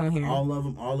 5 tracks on here. All of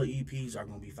them, all the EPs are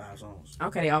going to be 5 songs.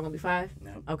 Okay, they all going to be 5?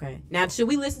 Yep. Okay. Now, should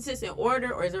we listen to this in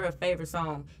order, or is there a favorite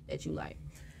song that you like?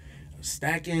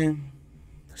 Stacking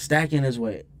is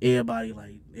what everybody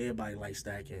like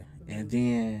stacking. And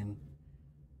then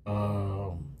you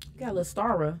got a little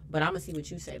Stara, but I'm going to see what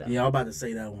you say, though. Yeah, I'm about to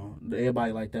say that one.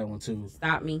 Everybody like that one, too.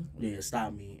 Stop Me. Yeah,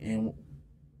 Stop Me. And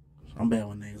I'm bad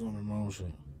with names. I don't remember my own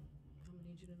shit.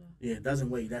 Yeah, it doesn't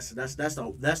wait. That's the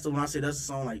one I say that's the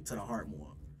song like to the heart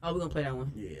more. Oh, we're gonna play that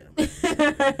one. Yeah.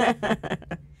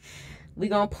 We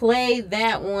gonna play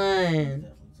that one.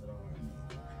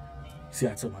 See,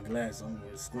 I took my glasses on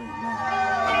with a screen.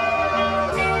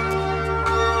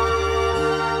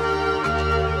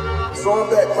 So I'm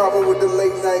back mobbing with the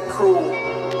late night crew.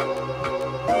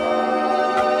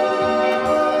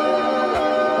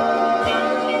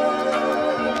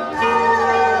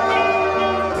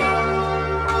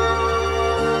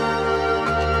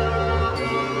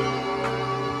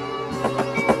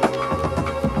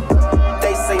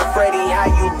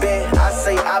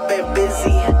 I've been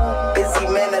busy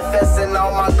manifesting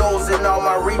all my goals and all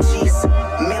my riches.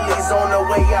 Millies on the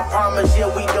way, I promise you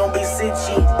we gon' be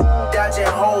sitchy. Dodging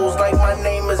holes like my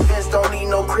name is Vince, don't need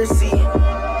no Chrissy.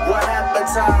 What happened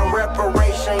to our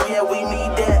reparation? Yeah, we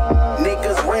need that.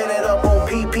 Niggas ran it up on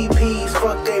PPPs,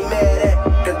 fuck they mad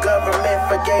at. The government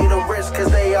forgave the risk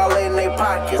cause they all in their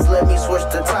pockets. Let me switch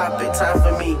the topic, time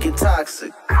for me get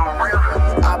toxic.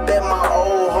 I bet my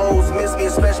old hoes miss me,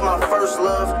 especially my first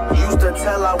love. Used to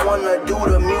tell I wanna do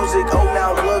the music, oh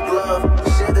now look love.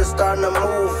 Shit is starting to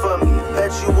move for me.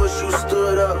 Bet you wish you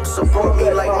stood up, support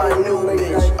me like my new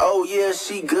bitch. Oh yeah,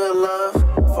 she good love,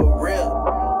 for real.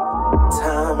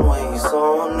 Time waits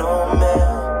on no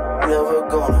man. Never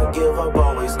gonna give up,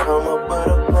 always come up with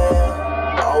a plan.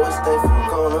 Always thankful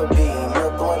gonna be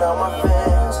nothing without my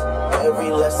fans.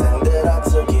 Every lesson that I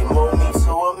took, it moved me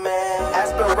to a man.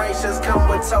 Aspirations come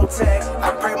with toe tags.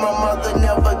 I pray my mother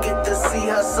never get to see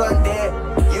her son dead.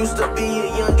 Used to be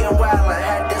a young and wild, I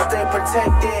had to stay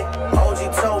protected.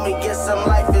 OG told me get some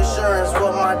life insurance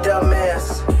with my dumb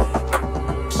ass.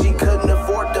 She couldn't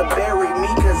afford to bury me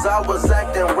cause I was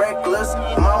acting reckless.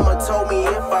 Mama told me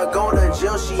if I go to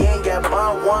jail, she ain't got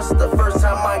bond once. The first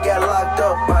time I got locked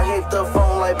up, I hit the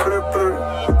phone like brr brr.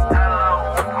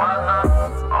 Hello, mother.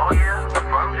 Oh yeah,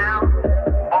 from jail?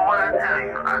 What would I tell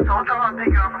you? I told y'all I'd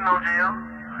pick you up from no jail.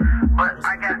 But I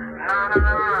got, no.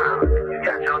 You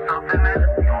got yourself in this,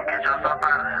 you won't get yourself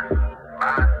out of this.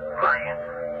 Bye, love you.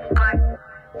 Click.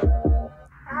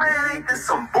 Man, ain't this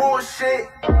some bullshit?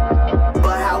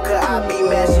 But how could I be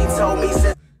mad? She told me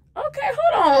since. Okay,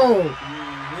 hold on.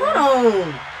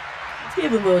 Let's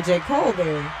give him a little J. Cole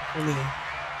there for me.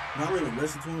 I don't even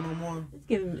listen to him no more.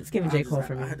 Let's give him J. Cole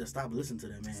for me. I had to stop listening to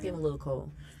that, man. Let's give him a little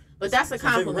Cole. But that's a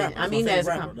compliment. I mean, that's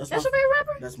a compliment. That's your favorite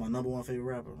rapper? That's my #1 favorite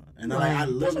rapper. And I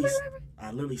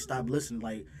literally stopped listening.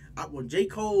 Like, when J.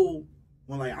 Cole,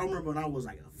 I remember when I was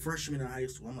like a freshman in high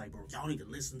school, I'm like, bro, y'all need to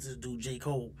listen to this dude, J.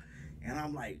 Cole. And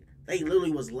I'm like, they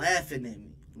literally was laughing at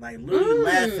me. Like, literally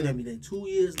laughing at me. Then 2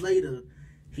 years later,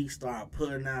 he started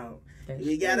putting out,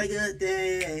 "We got a good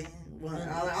thing."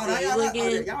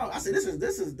 Y'all, I said,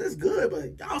 this is good,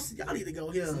 but y'all need to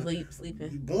go here.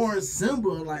 Sleeping. Born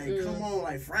Simba, come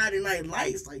on, Friday Night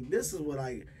Lights, this is what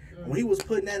when he was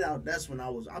putting that out, that's when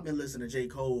I've been listening to J.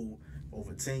 Cole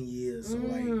over 10 years, so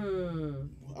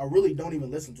I really don't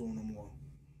even listen to him no more.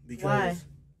 Because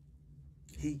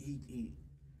why?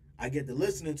 I get to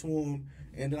listening to him,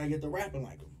 and then I get to rapping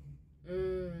like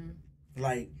him.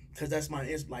 Cause that's my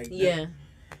yeah.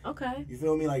 Okay. You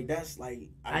feel me? That's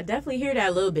I definitely hear that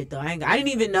a little bit though. I didn't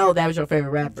even know that was your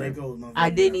favorite rapper. J. Cole's my favorite I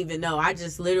didn't rapper. even know. I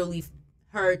just literally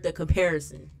heard the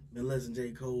comparison. Been listening to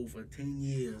J. Cole for 10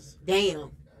 years.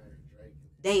 Damn.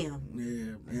 Damn.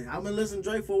 Yeah, and I've been listening to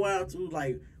Drake for a while too.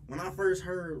 Like when I first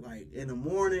heard like in the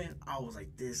morning, I was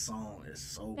like, this song is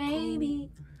so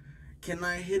Baby. cool. Can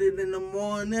I hit it in the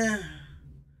morning?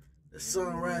 The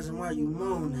sun rising while you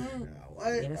moaning.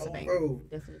 What? Yeah, that's a banger. Bro.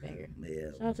 Definitely a banger.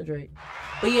 Yeah. Shout out to Drake.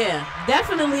 But yeah,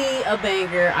 definitely a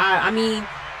banger. I mean,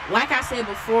 like I said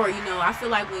before, you know, I feel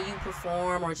like when you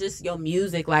perform or just your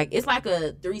music, like it's like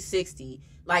a 360.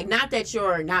 Like, not that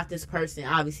you're not this person,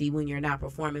 obviously, when you're not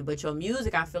performing, but your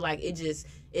music, I feel like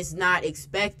it's not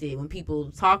expected. When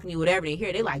people talking to you, whatever, they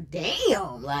hear, they like,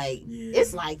 damn, like,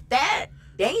 it's like that,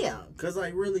 damn. Because,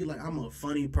 like, really, like, I'm a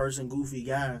funny person, goofy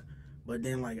guy, but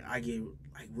then, like, I get,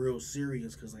 like, real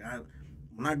serious because, like,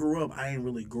 when I grew up, I didn't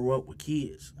really grow up with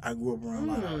kids. I grew up around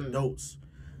a lot of adults.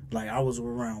 Like, I was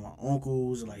around my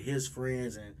uncles, like, his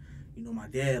friends, and, you know, my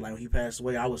dad, like, when he passed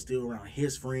away, I was still around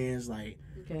his friends, like,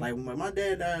 like when my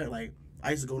dad died, like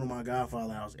I used to go to my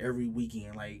godfather's house every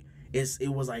weekend. Like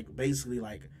it was like basically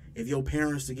like if your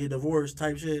parents to get divorced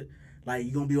type shit, like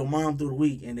you're gonna be with mom through the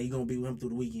week and then you're gonna be with him through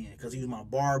the weekend because he was my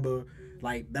barber.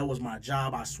 Like that was my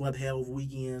job. I swept hell over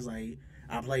weekends. Like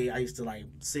I used to like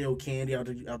sell candy out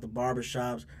the barber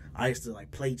shops. I used to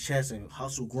like play chess and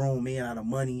hustle grown men out of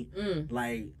money.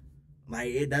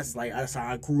 That's how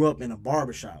I grew up in a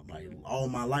barber shop like all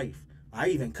my life. I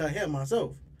even cut hair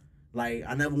myself. Like,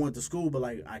 I never went to school, but,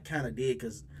 like, I kind of did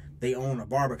because they own a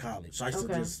barber college. So I used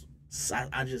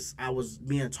to I was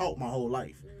being taught my whole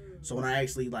life. So when I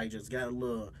actually, like, just got a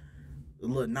little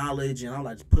knowledge and I,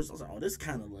 like, I was like, oh, this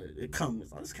kind of,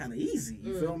 it's kind of easy.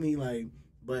 You feel me? Like,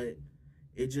 but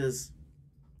it just,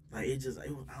 like,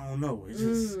 I don't know. It's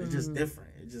just different.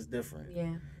 It's just different.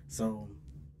 Yeah. So,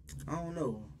 I don't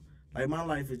know. Like, my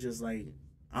life is just, like,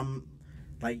 I'm,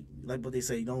 like what they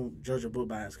say, don't judge a book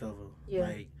by its cover. Yeah.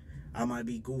 Like, I might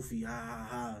be goofy, ha ha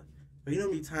ha. But you know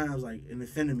how many times, like, it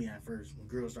offended me at first when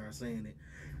girls started saying it.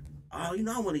 Oh, you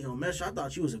know, I wasn't gonna mess you. I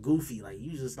thought you was a goofy. Like,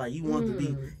 you just, like, you want to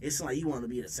be, it's like you want to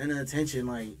be the center of attention.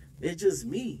 Like, it's just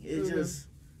me. It's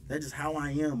that's just how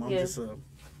I am. I'm just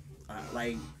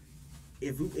like,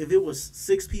 if it was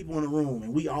 6 people in the room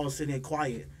and we all sitting here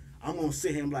quiet, I'm gonna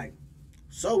sit here and be like,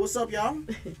 so, what's up, y'all?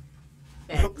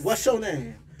 What's your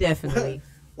name? Definitely.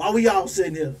 Why we all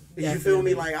sitting here? You feel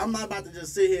me? Like, I'm not about to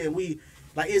just sit here and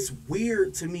it's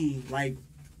weird to me. Like,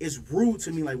 it's rude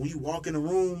to me. Like, when you walk in a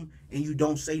room and you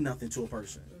don't say nothing to a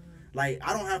person. Like,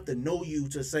 I don't have to know you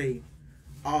to say,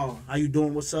 oh, how you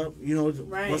doing? What's up? You know,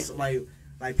 what's,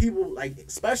 like people, like,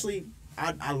 especially,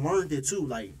 I learned it too.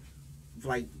 Like,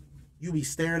 you be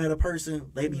staring at a person.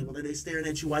 They staring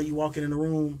at you while you walking in the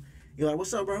room. You're like,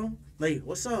 what's up, bro? Like,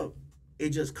 what's up? It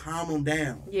just calm them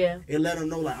down. Yeah. It let them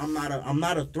know, like, I'm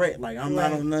not a threat. Like, I'm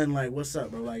not on nothing. Like, what's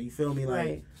up, bro? Like, you feel me?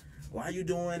 Like, why you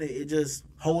doing it? It just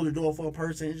hold the door for a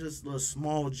person. It's just little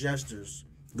small gestures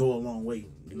go a long way.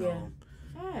 You know.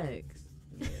 Facts.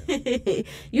 Yeah.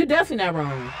 You're definitely not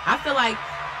wrong. I feel like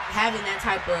having that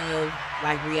type of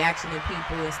like reaction to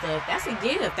people and stuff, that's a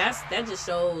gift. That just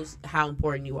shows how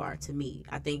important you are to me.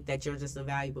 I think that you're just a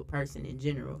valuable person in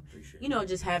general. Appreciate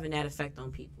just having that effect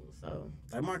on people. So,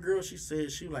 like my girl, she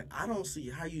said, she like, I don't see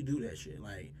how you do that shit.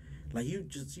 Like you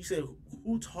said,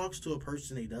 who talks to a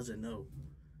person they doesn't know?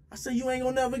 I said, you ain't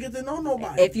gonna never get to know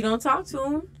nobody if you don't talk to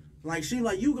them. Like she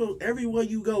like, you go everywhere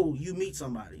you go, you meet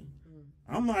somebody.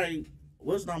 I'm like,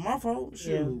 well, it's not my fault,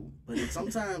 shoot. Yeah. But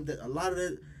sometimes a lot of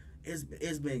it,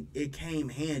 it came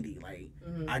handy. Like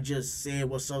I just said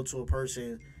what's up to a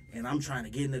person. And I'm trying to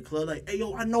get in the club like, hey,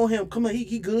 yo, I know him. Come on,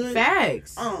 he good.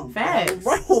 Facts. Facts.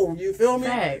 Bro, you feel me?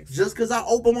 Facts. Just because I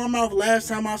opened my mouth last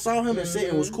time I saw him and said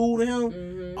it was cool to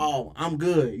him, oh, I'm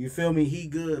good. You feel me? He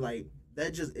good. Like,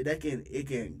 it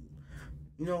can,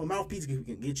 you know, mouthpiece can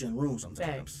get you in the room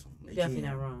sometimes. Definitely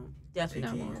not wrong.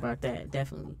 Definitely not wrong about that.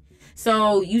 Definitely.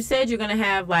 So, you said you're going to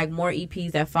have, like, more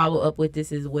EPs that follow up with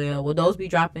this as well. Will those be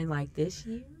dropping, like, this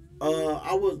year?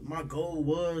 My goal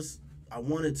was... I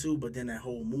wanted to, but then that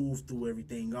whole move threw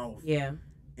everything off. Yeah.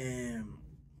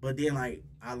 But then, like,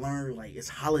 I learned, like, it's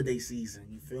holiday season.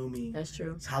 You feel me? That's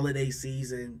true. It's holiday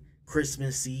season,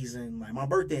 Christmas season. Like, my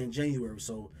birthday in January,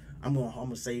 so I'm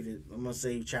gonna save it. I'm gonna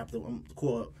save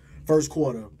first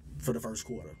quarter for the first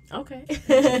quarter. Okay.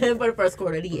 For the first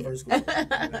quarter of the year. First quarter.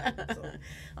 Yeah, so.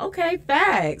 Okay,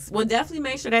 facts. Well, definitely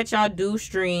make sure that y'all do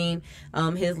stream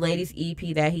his latest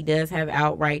EP that he does have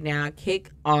out right now. Kick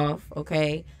Off,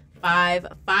 okay? 5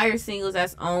 fire singles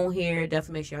that's on here.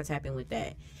 Definitely make sure y'all tap in with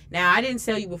that. Now, I didn't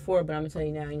tell you before, but I'm going to tell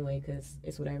you now anyway because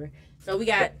it's whatever. So, we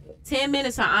got 10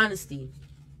 minutes of honesty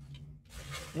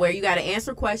where you got to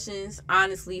answer questions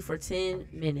honestly for 10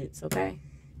 minutes, okay?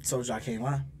 So, I can't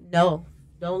lie? No.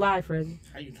 Don't lie, Freddie.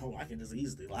 How you know I can just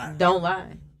easily lie? Don't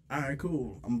lie. All right,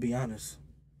 cool. I'm going to be honest.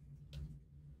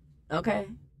 Okay.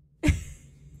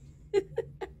 I'm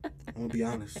gonna be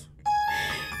honest.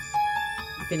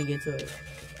 I'm finna get to it.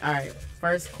 All right.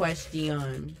 First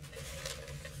question.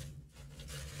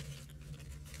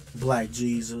 Black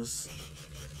Jesus.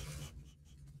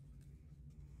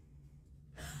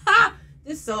 Ha!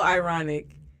 This is so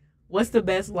ironic. What's the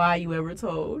best lie you ever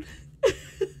told?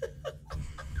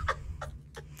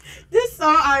 This is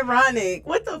so ironic.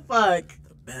 What the fuck?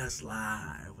 The best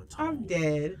lie I ever told. I'm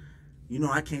dead. You know,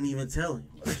 I can't even tell you.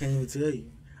 I can't even tell you.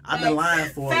 I've been lying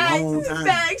for a long time.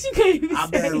 Facts, you can't even I've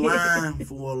say been it. lying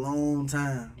for a long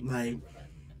time. Like,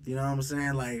 you know what I'm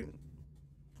saying? Like,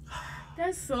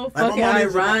 That's so like fucking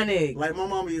ironic. Like my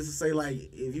mama used to say, like,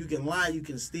 if you can lie, you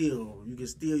can steal. You can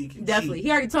steal, you can Definitely. cheat.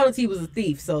 He already told us he was a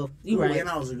thief, so you right. And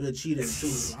I was a good cheater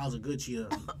too. I was a good cheater.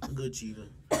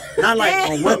 Not like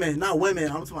on women, not women.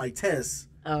 I'm talking like Tess.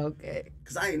 Oh, okay.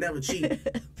 Cause I ain't never cheat.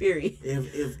 Period.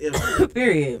 If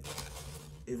Period.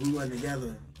 if we went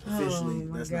together officially, Oh,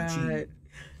 my that's God. not cheating.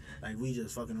 Like we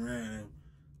just fucking around.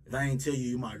 If I ain't tell you,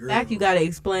 you my girl. Fact you gotta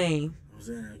explain. I'm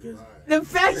saying, 'cause The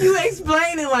fact you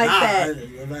explaining like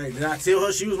that. Like, did I tell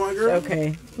her she was my girl?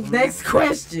 Okay. Next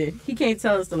question. He can't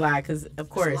tell us the lie because, of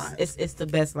course, it's the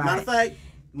best lie. Matter of fact,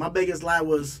 my biggest lie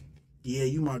was, yeah,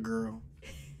 you my girl.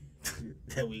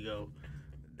 There we go.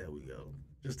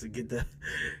 Just to get that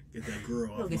girl.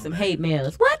 We'll off get my some back. hate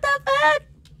mails. What the fuck?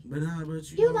 But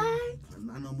You know, lied.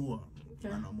 I know more. I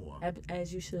know more.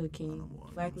 As you should, King.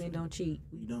 Black men don't cheat.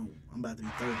 You don't. I'm about to be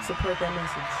 30. Support that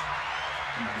message.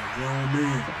 I'm a grown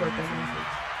man. Support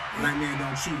that Black man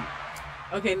don't cheat.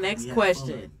 message. Okay, next Yeah,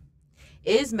 question.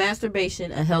 Is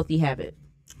masturbation a healthy habit?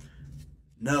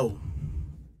 No.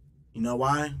 You know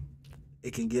why?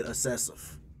 It can get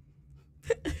excessive.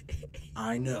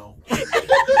 I know.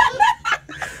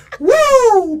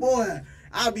 Woo, boy.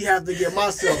 I'll be having to get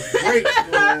myself breaks,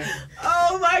 boy.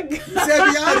 Oh my God. He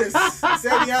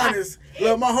said be honest.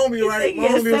 Look, my homie, right? My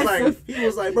homie was like, he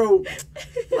was like, bro,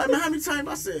 like, man, how many times?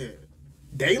 I said,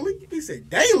 daily? He said,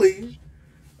 daily?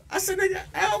 I said, nigga,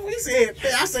 he said,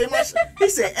 he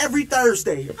said, every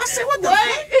Thursday. I said, what the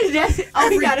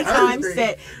fuck? He got a time Thursday.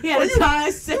 set. He had a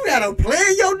time set. You gotta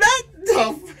plan your night?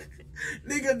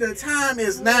 Nigga, the time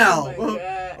is now. Oh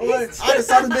my God. I just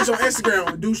saw this bitch on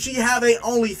Instagram. Do she have a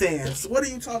OnlyFans? What are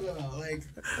you talking about? Like,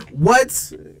 what?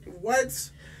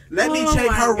 Let me check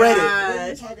her Reddit. What are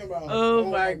you talking about? Oh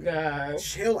my God.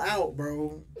 Chill out,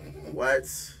 bro. What?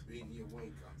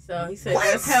 So he said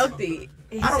that's healthy.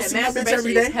 He I don't said see my bitch masturbation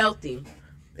every day. is healthy.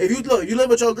 If you live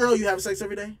with your girl, you have sex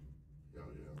every day?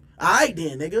 Alright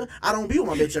then, nigga. I don't be with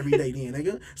my bitch every day then,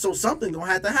 nigga. So something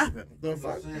gonna have to happen. The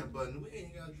fuck?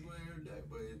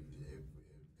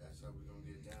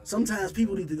 Sometimes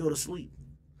people need to go to sleep.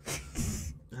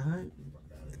 Alright?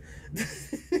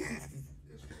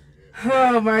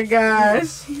 Oh my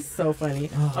gosh. He's so funny.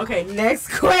 Okay, next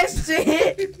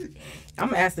question. I'm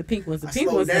gonna ask the pink ones. The pink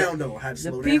slow ones down though. I had to the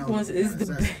slow pink down, ones though. is the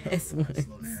Slow best ones.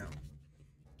 down.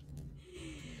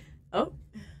 Oh.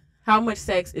 How much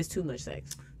sex is too much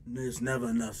sex? There's never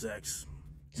enough sex.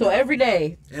 So every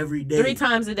day. Every day. 3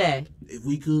 times a day. If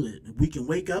we could. If we can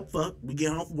wake up, fuck. We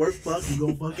get home from work, fuck. We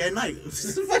gonna fuck at night.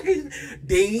 Fucking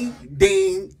ding,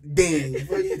 ding, ding.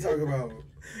 What are you talking about?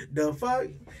 The fuck?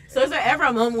 So is there ever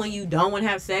a moment when you don't want to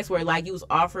have sex where like you was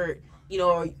offered, you know,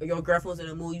 or your girlfriend was in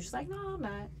a mood, you just like, no, I'm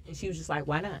not. And she was just like,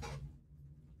 why not?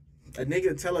 A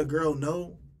nigga tell a girl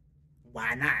no,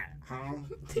 why not? Huh?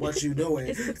 What you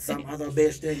doing? Some other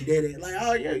bitch then did it. Like,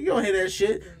 oh yeah, you don't hear that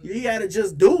shit. You gotta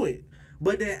just do it.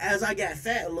 But then as I got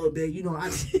fat a little bit, you know, I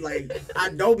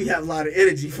don't be having a lot of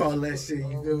energy for all that shit.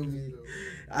 You feel me?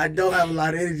 I don't have a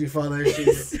lot of energy for all that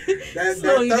shit.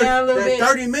 Slow you down a little bit.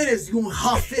 30 minutes, you gonna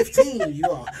hop 15.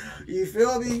 You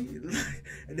feel me?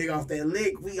 And nigga off that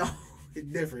lick, we all it's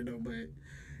different though, but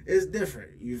it's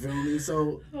different. You feel me?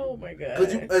 So Oh my God.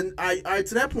 cause I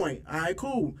to that point, all right,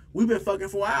 cool. We've been fucking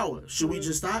for an hour. Should we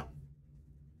just stop?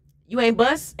 You ain't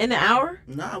bust in the hour?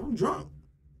 Nah, I'm drunk.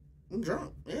 And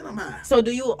I'm high. So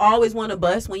do you always want to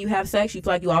bust when you have sex? You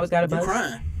feel like you always got to I'm bust?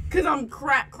 crying. Because I'm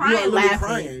crying really laughing.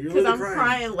 crying. Because I'm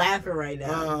crying laughing right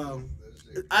now.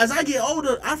 As I get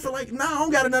older, I feel like, nah, I don't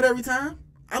got a nut every time.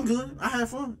 I'm good. I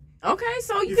have fun. Okay,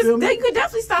 so you feel me? could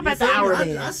definitely stop at the feel me? hour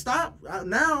then. I stopped.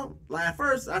 Now, like at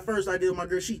first I did with my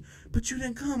girl, but you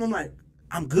didn't come. I'm like,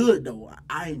 I'm good though.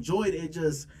 I enjoyed it. It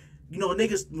just, you know,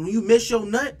 niggas, when you miss your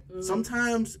nut,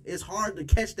 sometimes it's hard to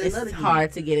catch that nut again. It's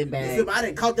hard to get it You back. feel me? I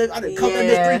didn't caught that bitch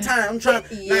 3 times. I'm trying.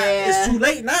 Yeah. Nah, it's too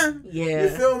late now. Yeah. You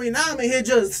feel me? Now I'm in here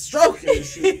just stroking and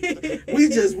shit. We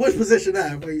just which position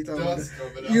now? What you talking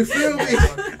about? You feel me?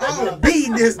 I'm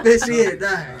beating this bitch in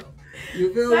now.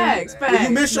 You feel me? Facts. When you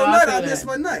miss your No, nut, I I feel miss that.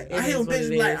 my nut. It I is hear what bitches it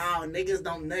be like, is. oh, niggas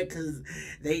don't nut because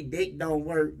they dick don't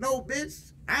work. No,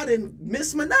 bitch. I didn't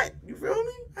miss my nut. You feel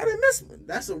me? I didn't miss my.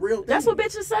 That's a real thing. That's what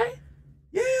bitches say.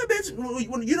 Yeah, bitch.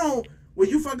 When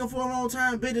you fucking for a long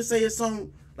time, bitches say it's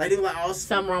something like they like, oh,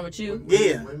 Something wrong with you.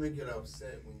 Yeah. Women get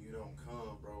upset when you don't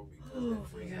come, bro, because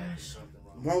they feel like there's something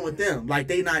wrong with them. Like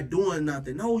they not doing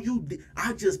nothing. No,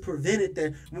 I just prevented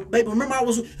that. Baby, remember I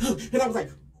was and I was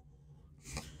like,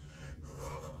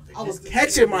 I was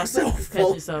catching myself.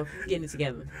 Catch yourself. Getting it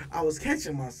together. I was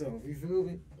catching myself. You feel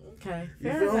me? Okay. You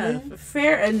Fair feel enough. me?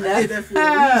 Fair I did that for a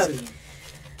enough. reason.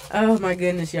 Oh my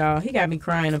goodness, y'all. He got me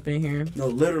crying up in here. No,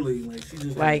 literally, like she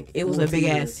just Like it was a big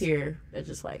ass tear. tear that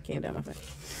just like came down my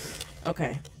face.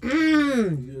 Okay. You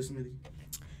good, Smitty?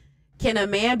 Can a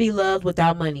man be loved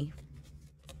without money?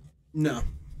 No.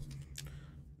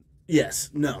 Yes.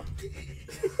 No.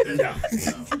 No.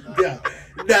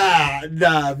 Nah.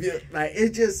 Like it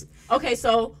just. Okay,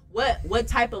 so what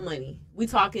type of money? We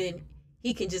talking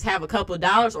he can just have a couple of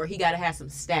dollars or he gotta have some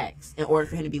stacks in order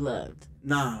for him to be loved?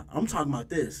 Nah, I'm talking about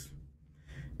this.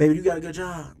 Baby, you got a good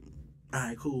job. All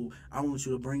right, cool. I want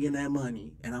you to bring in that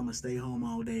money, and I'm going to stay home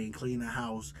all day and clean the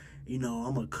house. You know,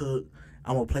 I'm going to cook.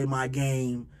 I'm going to play my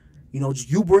game. You know,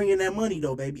 you bring in that money,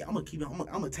 though, baby. I'm going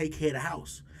to take care of the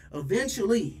house.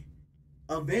 Eventually,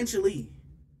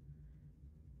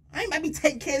 I ain't might be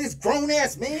taking care of this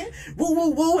grown-ass man.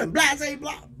 Woo, and blah, blah,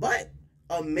 blah. But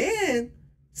a man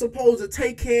supposed to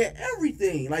take care of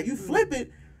everything. Like, you flip it,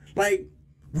 like,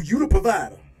 you the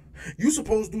provider. You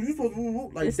supposed to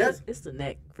like that. It's the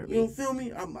neck for You don't me. feel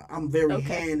me? I'm very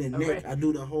Okay. hand and All neck. right. I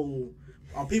do the whole.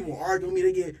 People argue with me.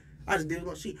 They get. I just did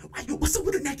what she. What's up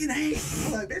with the neck and the hand?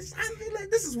 I'm like, bitch. I feel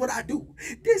like this is what I do.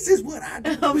 This is what I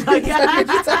do. Oh my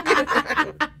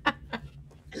god.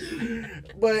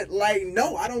 But like,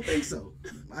 no, I don't think so.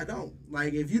 I don't.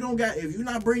 Like, if you're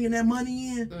not bringing that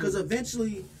money in, because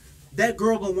eventually, that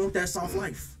girl gonna want that soft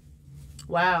life.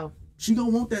 Wow. She gonna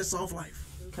want that soft life.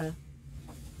 Okay.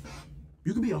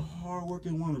 You could be a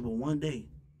hard-working woman, but one day,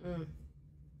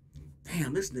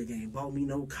 damn, this nigga ain't bought me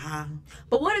no car.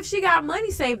 But what if she got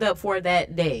money saved up for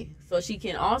that day so she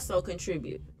can also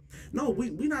contribute? No, we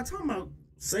not talking about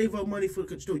save up money for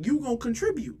contribute. You gonna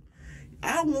contribute.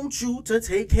 I want you to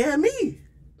take care of me.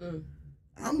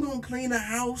 I'm gonna clean the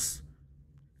house,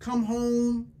 come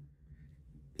home,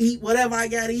 eat whatever I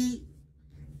gotta eat,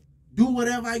 do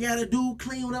whatever I gotta do,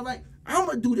 clean whatever I'm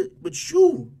gonna do this. But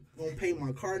you gonna pay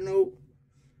my car note.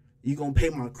 You gonna pay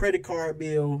my credit card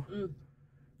bill.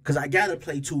 Cause I gotta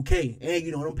play 2K. And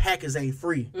you know, them packets ain't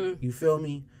free. You feel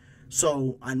me?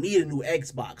 So I need a new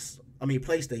Xbox. I mean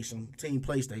PlayStation. Team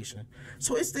PlayStation.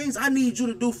 So it's things I need you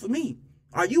to do for me.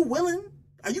 Are you willing?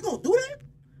 Are you gonna do that?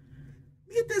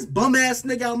 Get this bum ass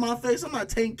nigga out of my face. I'm not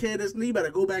taking care of this nigga. You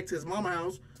better go back to his mama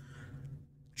house.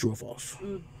 True or false?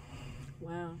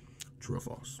 Wow. True or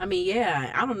false? I mean,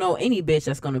 yeah, I don't know any bitch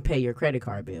that's gonna pay your credit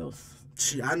card bills.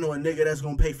 Shit, I know a nigga that's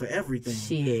gonna pay for everything.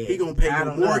 Shit, He gonna pay I your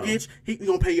don't know. mortgage. He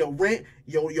gonna pay your rent,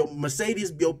 your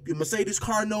Mercedes, your Mercedes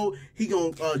car note. He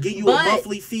gonna give you But- a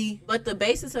monthly fee. But the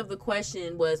basis of the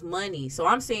question was money. So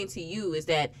I'm saying to you is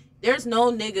that there's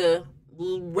no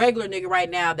regular nigga right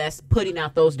now that's putting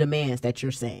out those demands that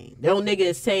you're saying. No nigga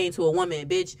is saying to a woman,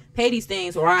 bitch, pay these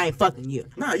things or I ain't fucking you.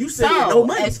 Nah, you said So no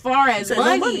money. as far You as said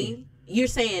money, no money. you're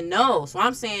saying no. So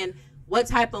I'm saying what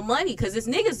type of money? Because it's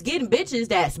niggas getting bitches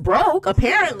that's broke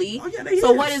apparently. Oh, yeah, they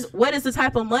So is. what is the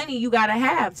type of money you gotta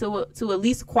have to at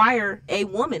least acquire a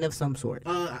woman of some sort?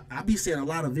 I be seeing a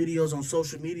lot of videos on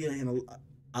social media, and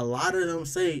a lot of them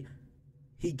say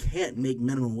he can't make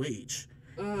minimum wage.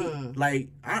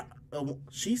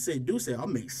 She said, I'll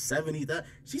make 70,000.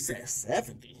 She said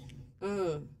 70.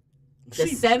 The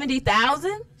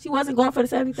 70,000? She wasn't going for the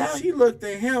 70,000. She looked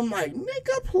at him like,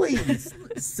 nigga, please,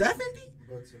 70.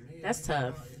 But to me, That's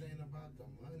tough. It ain't about the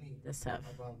money. That's tough.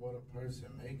 It's about what a person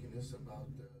making. It's about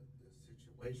the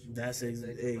situation. That's They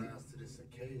rise to this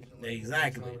occasion. Like,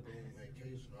 Exactly. If you trying to go on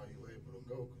vacation, are you able to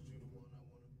go? Because you're the one I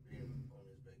want to be on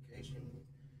this vacation with.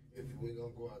 If we gonna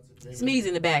go out to dinner, Smee's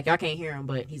in the back. Y'all can't hear him,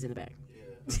 but he's in the back.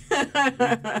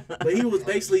 But he was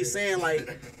basically saying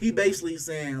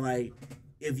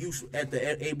if you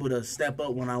able to step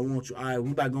up when I want you, all right,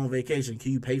 we about to go on vacation.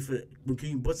 Can you pay for it? Can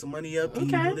you put some money up? Can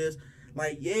you do this?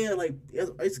 Like, yeah, like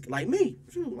it's like me.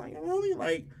 Shoot, like, you know what I mean?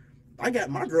 Like, I got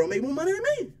my girl make more money than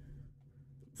me.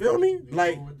 Feel me?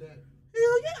 Like,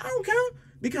 hell yeah, I don't care.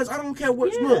 Because I don't care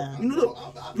what. Yeah. Look,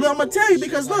 I'm gonna tell you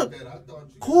because look,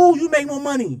 cool, you make more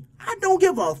money. I don't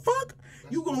give a fuck.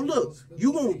 You gonna look.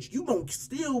 You gonna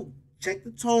still check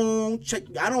the tone. Check.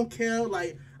 I don't care.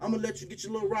 Like, I'm gonna let you get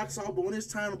your little rocks off, but when it's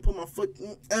time to put my foot,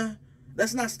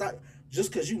 let's not stop.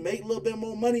 just because you make a little bit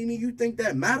more money than me, you think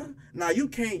that matter? Now, you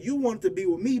can't. You want to be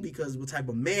with me because what type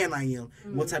of man I am.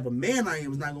 What type of man I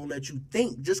am is not going to let you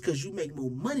think just because you make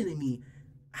more money than me.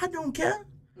 I don't care.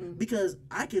 Because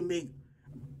I can make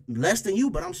less than you,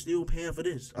 but I'm still paying for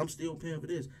this. I'm still paying for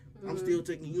this. I'm still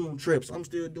taking you on trips. I'm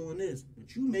still doing this.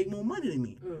 But you make more money than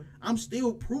me. I'm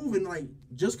still proving, like,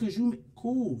 just because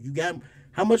cool. You got,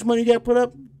 how much money you got put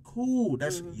up? Cool.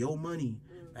 That's your money.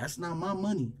 That's not my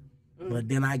money. But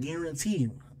then I guarantee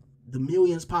you, the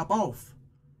millions pop off.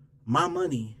 My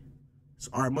money is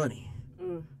our money.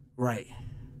 Right.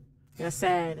 That's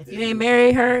sad. If you ain't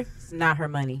married her, it's not her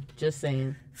money. Just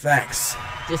saying. Facts.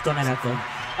 Just throwing that out there.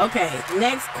 Okay,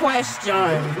 next question.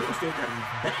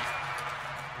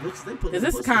 Because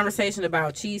this is a conversation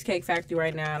about Cheesecake Factory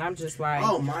right now, and I'm just like,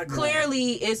 oh my God.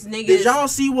 Clearly it's niggas. Did y'all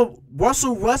see what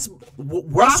Russell Wilson?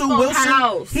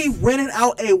 House. He rented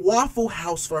out a Waffle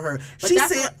House for her. She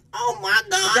said, "Oh my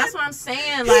God." That's what I'm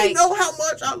saying. He Like, know how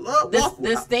much I love Waffle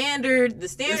the House. standard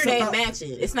ain't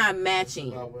matching. It's not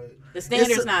matching. The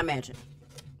standard's not matching.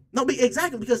 No,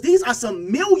 exactly, because these are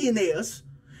some millionaires,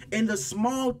 and the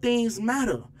small things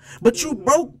matter. But you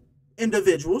broke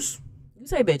individuals. You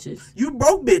say bitches. You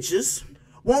broke bitches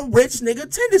want rich nigga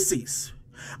tendencies.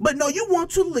 But no, you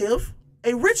want to live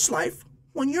a rich life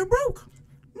when you're broke.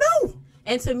 No.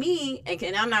 And to me,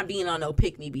 and I'm not being on no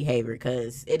pick-me behavior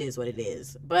because it is what it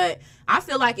is. But I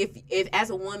feel like if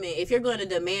as a woman, if you're going to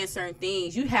demand certain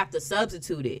things, you have to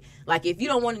substitute it. Like if you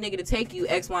don't want a nigga to take you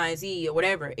X, Y, and Z or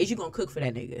whatever, is you going to cook for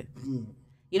that nigga?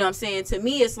 You know what I'm saying? To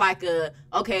me, it's like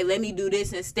okay, let me do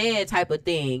this instead type of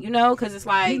thing. You know, because it's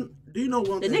like... Do you know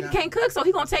one the thing? Nigga can't cook, so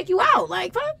he gonna take you out.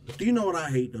 Like, fuck. Do you know what I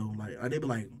hate though? Like, they be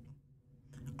like,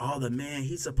 "Oh, the man,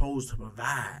 he's supposed to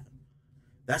provide.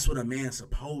 That's what a man's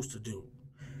supposed to do."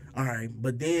 All right,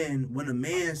 but then when a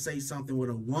man say something what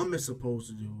a woman's supposed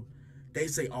to do, they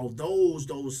say, "Oh, those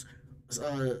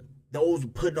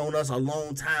putting on us a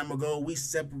long time ago. We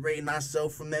separating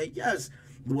ourselves from that." Yes,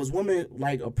 was women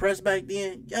like oppressed back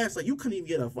then? Yes, like you couldn't even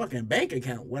get a fucking bank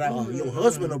account without your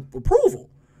husband's approval.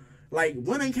 Like,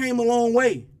 women came a long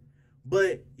way.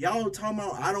 But y'all talking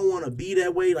about, I don't want to be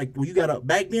that way. Like, when you got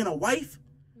back then, a wife,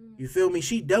 you feel me?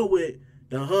 She dealt with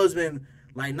the husband,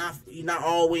 like, not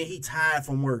always, he tired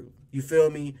from work. You feel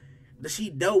me? She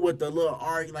dealt with the little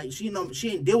argue. Like, she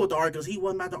didn't deal with the argument because he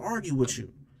wasn't about to argue with you.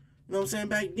 You know what I'm saying?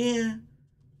 Back then,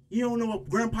 you don't know what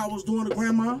grandpa was doing to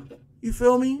grandma. You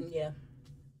feel me? Yeah.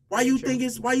 Why you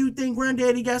think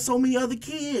granddaddy got so many other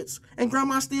kids and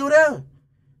grandma's still there?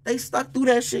 They stuck through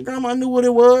that shit. Grandma knew what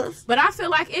it was. But I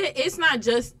feel like it's not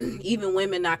just even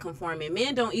women not conforming.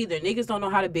 Men don't either. Niggas don't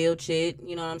know how to build shit.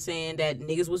 You know what I'm saying? That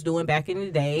niggas was doing back in the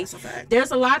day. That's a fact.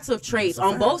 There's a lots of traits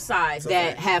on both sides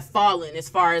that have fallen as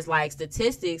far as like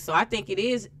statistics. So I think it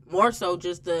is more so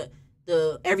just the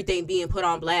everything being put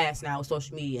on blast now with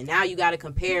social media. Now you got to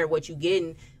compare what you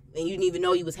getting, and you didn't even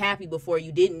know you was happy before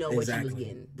you didn't know what you was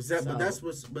getting.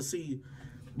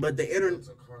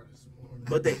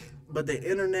 But the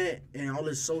internet and all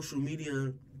this social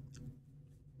media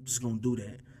just gonna do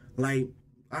that. Like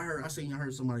I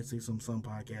heard somebody say some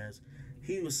podcast.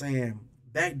 He was saying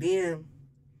back then,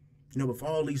 you know, before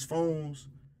all these phones,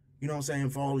 you know what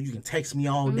I'm saying, you can text me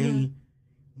all day.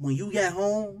 When you got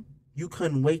home, you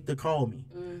couldn't wait to call me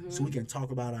so we can talk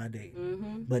about our day.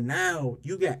 But now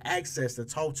you got access to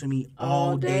talk to me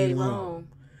all day long.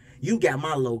 You got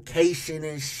my location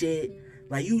and shit.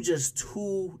 Like, you just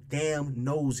too damn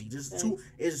nosy.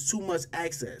 It's too much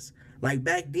access. Like,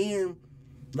 back then,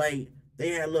 like,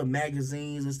 they had little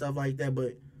magazines and stuff like that,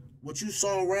 but what you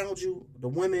saw around you, the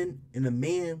women and the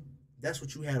men, that's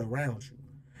what you had around you.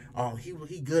 Oh,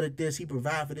 he good at this, he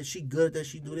provide for this, she good at this,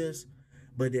 she do this.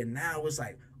 But then now it's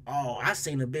like, oh, I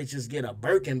seen a bitch just get a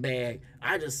Birkin bag.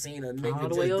 I just seen a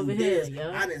nigga just do this.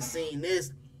 I done seen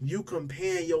this. You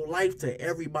compare your life to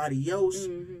everybody else,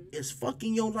 it's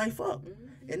fucking your life up.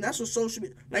 And that's what social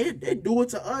media, like, they do it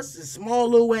to us in small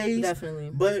little ways.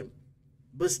 Definitely.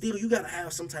 But still, you got to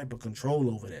have some type of control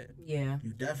over that. Yeah.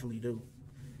 You definitely do.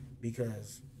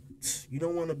 Because you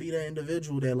don't want to be that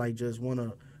individual that, like, just want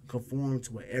to conform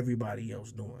to what everybody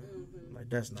else doing. Like,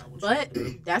 that's not what But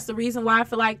that's the reason why I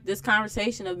feel like this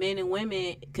conversation of men and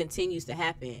women continues to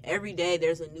happen. Every day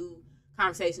there's a new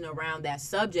conversation around that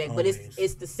subject, but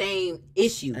it's the same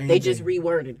issue. They just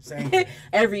reworded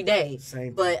every day.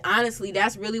 But honestly,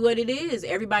 that's really what it is.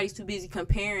 Everybody's too busy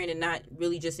comparing and not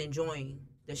really just enjoying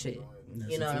the shit.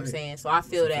 You know what I'm saying? So I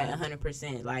feel that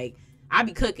 100%. Like, I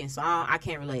be cooking, so I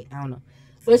can't relate. I don't know.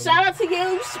 But shout out to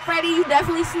you, Freddie. You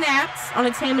definitely snapped on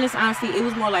the 10 minutes. Honestly, it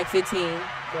was more like 15,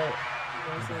 but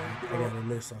I got a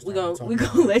list. We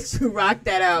gonna let you rock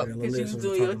that out because you was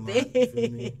doing your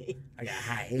thing. I got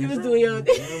high hair. You was doing your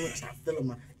thing. Stop feeling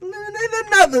my. And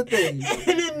another thing.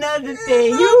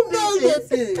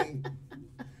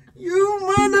 You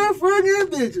motherfucking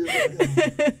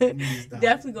bitches.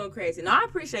 Definitely going crazy. No, I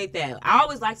appreciate that. I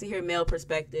always like to hear male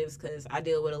perspectives because I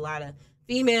deal with a lot of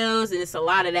females and it's a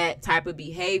lot of that type of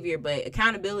behavior. But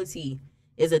accountability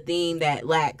is a theme that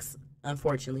lacks,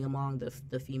 unfortunately, among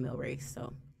the female race.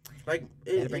 So, like,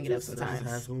 gotta bring it up sometimes.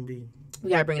 That's gonna be.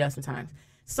 We gotta bring it up sometimes.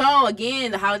 So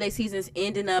again, the holiday season's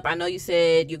ending up. I know you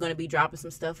said you're gonna be dropping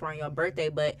some stuff around your birthday,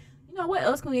 but you know what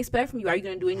else can we expect from you? Are you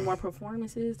gonna do any more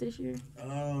performances this year?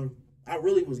 I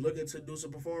really was looking to do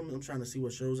some performance. I'm trying to see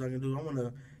what shows I can do. I want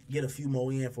to get a few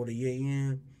more in for the year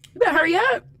end. You better hurry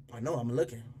up. I know. I've been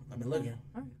looking.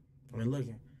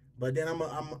 But then I'm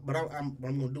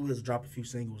gonna do is drop a few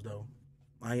singles though.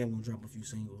 I am gonna drop a few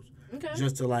singles. Okay.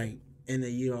 Just to like end the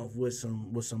year off with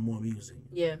some more music.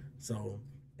 Yeah. So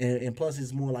and plus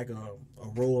it's more like a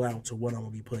rollout to what I'm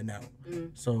gonna be putting out.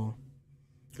 So,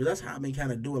 cause that's how I've been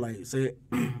kind of doing. Like say,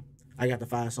 I got the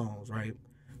 5 songs right.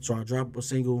 So I drop a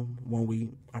single 1 week,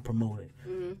 I promote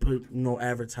it, put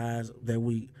advertise that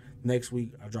week. Next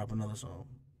week I drop another song.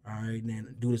 All right, and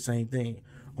then do the same thing.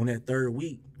 On that 3rd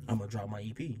week, I'm gonna drop my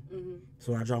EP.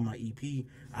 So when I drop my EP,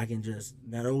 I can just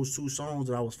now those 2 songs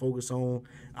that I was focused on,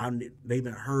 they've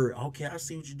been heard. Okay, I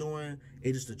see what you're doing.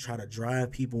 It's just to try to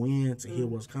drive people in to hear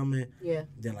what's coming. Yeah.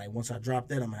 Then like once I drop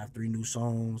that, I'm gonna have 3 new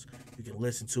songs you can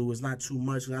listen to. It's not too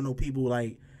much. 'Cause I know people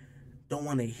like don't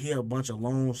want to hear a bunch of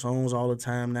long songs all the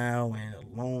time now and a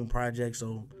long project.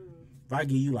 So if I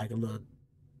give you like a little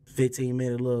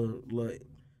 15-minute little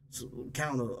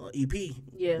counter EP,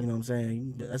 you know what I'm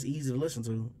saying? That's easy to listen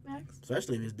to,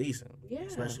 especially if it's decent. Yeah,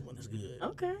 especially when it's good.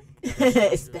 Okay,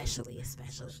 especially.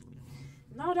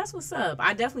 No, that's what's up.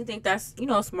 I definitely think that's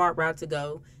a smart route to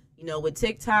go. You know, with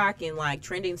TikTok and like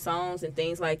trending songs and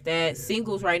things like that,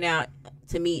 singles right now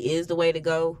to me is the way to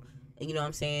go. You know what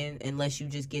I'm saying? Unless you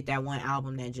just get that one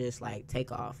album that just like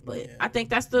take off. But I think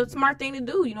that's the smart thing to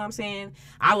do. You know what I'm saying?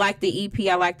 I like the EP.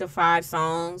 I like the 5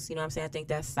 songs. You know what I'm saying? I think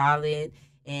that's solid.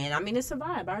 And I mean, it's a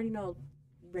vibe. I already know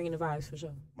bringing the vibes for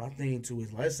sure. My thing too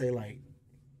is let's say like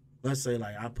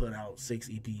I put out 6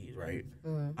 EPs, right?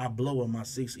 I blow up my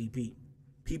 6 EP.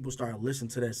 People start listening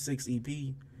to that 6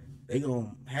 EP. They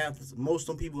gonna have most of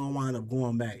them people gonna wind up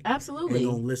going back. Absolutely. They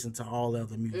gonna listen to all the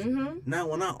other music. Now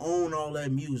when I own all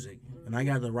that music and I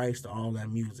got the rights to all that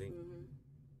music,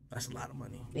 that's a lot of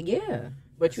money. Yeah,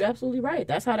 but you're absolutely right.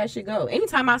 That's how that should go.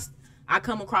 Anytime I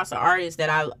come across an artist that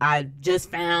I just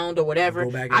found or whatever,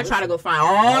 I try to go find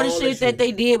all the shit that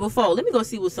they did before. Let me go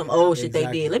see what some old shit they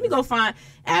did. Let me go find.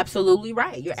 Absolutely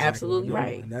right. You're absolutely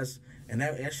right. And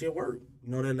that shit work.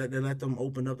 You know, they let them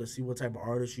open up to see what type of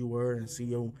artist you were and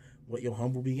see what your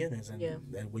humble beginnings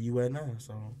and where you at now.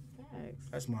 So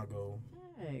that's my goal.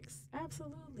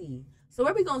 Absolutely. So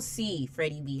where we gonna see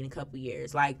Freddie B in a couple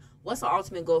years? Like, what's the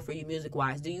ultimate goal for you music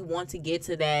wise? Do you want to get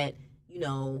to that,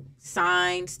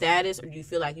 signed status, or do you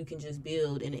feel like you can just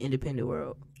build in an independent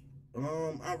world?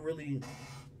 I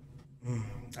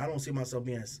don't see myself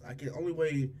being. Only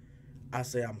way I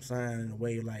say I'm signed in a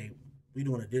way like we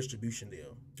doing a distribution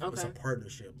deal. Okay. It's a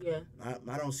partnership. Yeah.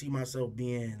 I don't see myself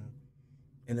being,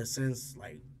 in a sense,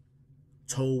 like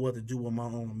told what to do with my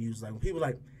own music. Like when people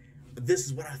like, this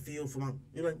is what I feel for my.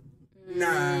 You're like,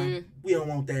 nah, we don't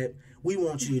want that. We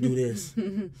want you to do this.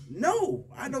 No,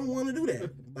 I don't want to do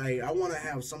that. Like I want to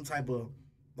have some type of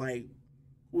like,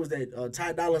 who was that?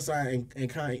 Ty Dolla $ign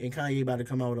and Kanye about to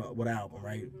come out with an album,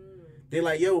 right? They're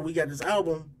like, yo, we got this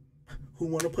album. Who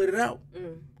want to put it out?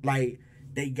 Like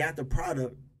they got the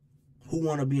product. Who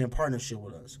want to be in partnership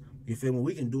with us? You feel me?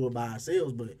 We can do it by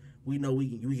ourselves, but we know we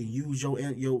can use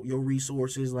your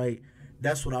resources. Like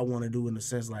that's what I want to do in the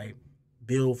sense like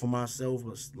build for myself,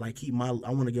 but like I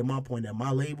want to get my point that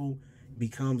my label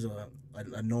becomes a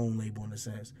known label in a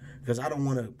sense because I don't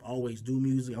want to always do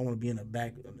music. I want to be in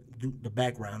the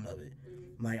background of it.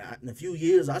 Like in a few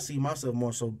years, I see myself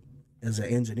more so as an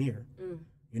engineer.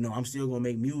 I'm still gonna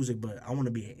make music, but I want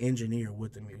to be an engineer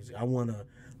with the music. I want to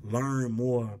learn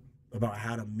more about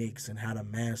how to mix and how to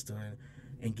master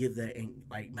and give that and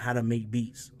like how to make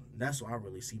beats. That's where I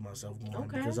really see myself going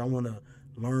because I want to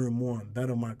learn more and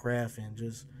better my craft and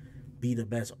just be the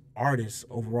best artist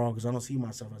overall because I don't see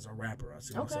myself as a rapper. I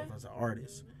see myself as an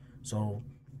artist. So,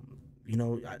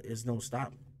 it's no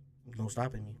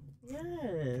stopping me.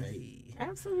 Yes. Hey.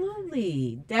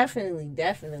 Absolutely. Definitely.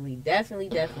 You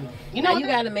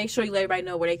got to make sure you let everybody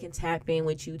know where they can tap in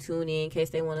with you, tune in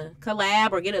case they want to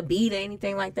collab or get a beat or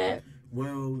anything like that.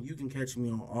 Well, you can catch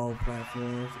me on all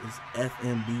platforms. It's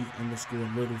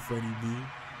FMB_Lil Freddie B.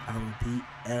 I repeat,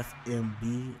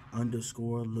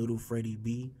 FMB_Lil Freddie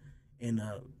B. And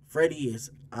Freddie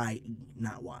is IE,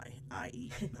 not Y.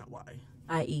 IE, not Y.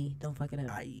 IE, don't fuck it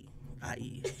up. IE.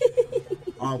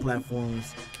 All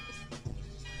platforms.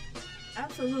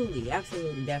 Absolutely,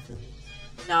 definitely.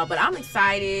 No, but I'm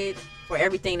excited for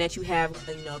everything that you have,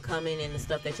 coming and the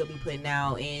stuff that you'll be putting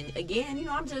out. And again,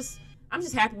 I'm just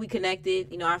happy we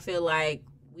connected. I feel like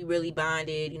we really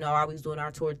bonded, always doing our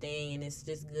tour thing, and it's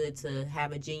just good to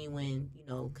have a genuine,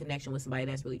 connection with somebody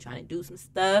that's really trying to do some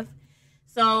stuff.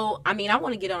 So, I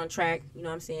want to get on track, you know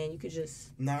what I'm saying? You could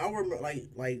just... No, I remember,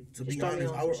 like to be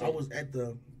honest, I was at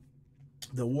the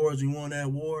awards, we won that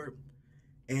award,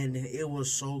 and it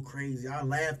was so crazy. I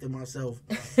laughed at myself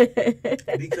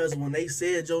because when they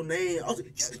said your name, I was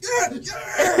like, yeah.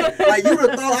 Like, you would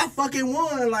have thought I fucking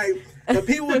won. Like, the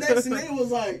people next to me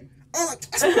was like, oh,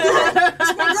 that's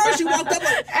my girl. She walked up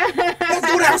like, let's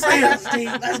go downstairs,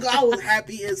 Steve. Let's go. I was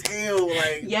happy as hell.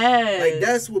 Like, yes. Like,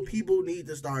 that's what people need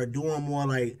to start doing more.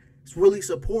 Like, it's really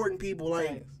supporting people.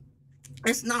 Like,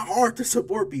 it's not hard to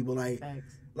support people. Like, all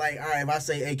right, if I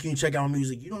say, hey, can you check out my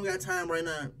music? You don't got time right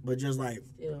now, but just, like,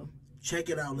 check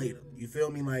it out later. You feel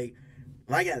me? Like,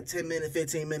 if I got 10 minutes,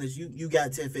 15 minutes, you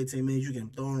got 10, 15 minutes, you can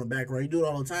throw on the background. You do it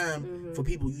all the time for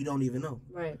people you don't even know.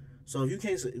 Right. So if you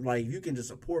can't, like, you can just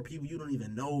support people you don't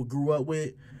even know, grew up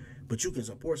with, but you can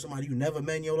support somebody you never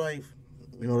met in your life,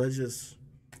 that's just,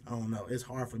 I don't know. It's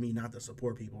hard for me not to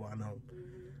support people I know.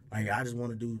 Like, I just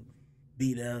want to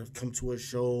be there, come to a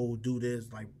show, do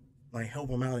this, like help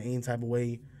them out in any type of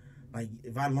way. Like,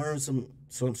 if I learn some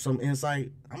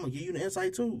insight, I'm going to give you the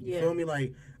insight too. You feel me?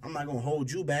 Like, I'm not going to hold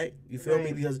you back. You feel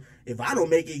me? Because if I don't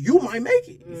make it, you might make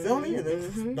it. You feel me? And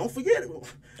then don't forget it.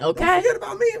 Don't forget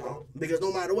about me, bro. Because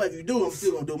no matter what you do, I'm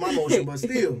still going to do my motion, but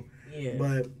still. Yeah.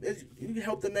 But you can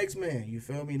help the next man. You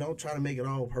feel me? Don't try to make it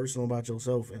all personal about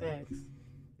yourself. And, Facts.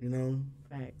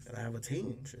 Facts. And I have a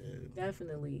team. Shit.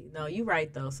 Definitely. No, you're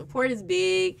right, though. Support is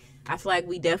big. I feel like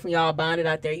we definitely all bonded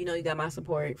out there. You got my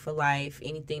support for life.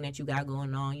 Anything that you got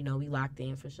going on, we locked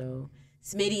in for sure.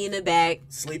 Smitty in the back.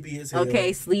 Sleepy as hell.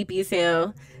 Okay, sleepy as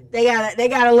hell. They got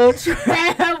a little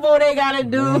travel they gotta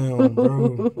do. Damn,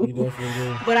 bro. You definitely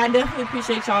do. But I definitely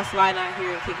appreciate y'all sliding out here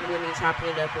and kicking with me, chopping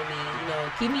it up with me.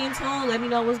 Keep me in tune. Let me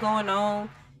know what's going on.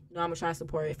 I'm gonna try to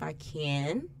support if I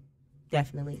can.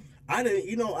 Definitely. I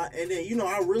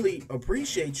really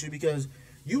appreciate you because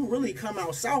you really come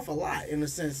out south a lot in a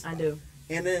sense. I do.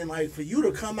 And then like for you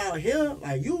to come out here,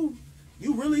 like you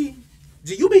really,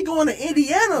 you be going to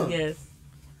Indiana? Yes.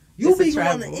 You be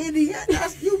going to Indiana.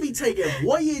 You be taking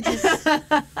voyages.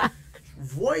 I'm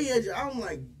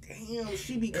like, damn,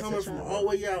 she be coming from all the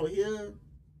way out here.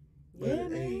 Yeah,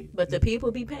 man. But the people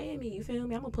be paying me. You feel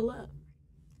me? I'm gonna pull up.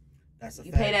 That's a fact.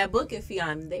 You pay that booking fee,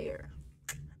 I'm there.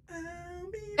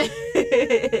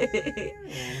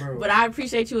 But I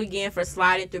appreciate you again for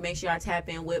sliding through. Make sure y'all tap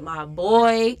in with my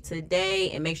boy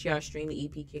today and make sure y'all stream the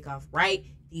EP Kickoff right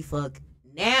the fuck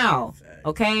now.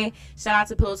 Okay? Shout out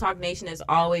to Pillow Talk Nation as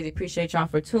always. Appreciate y'all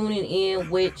for tuning in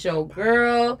with your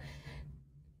girl.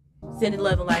 Sending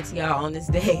love and light to y'all on this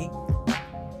day.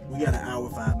 We got an hour,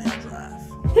 5-minute drive.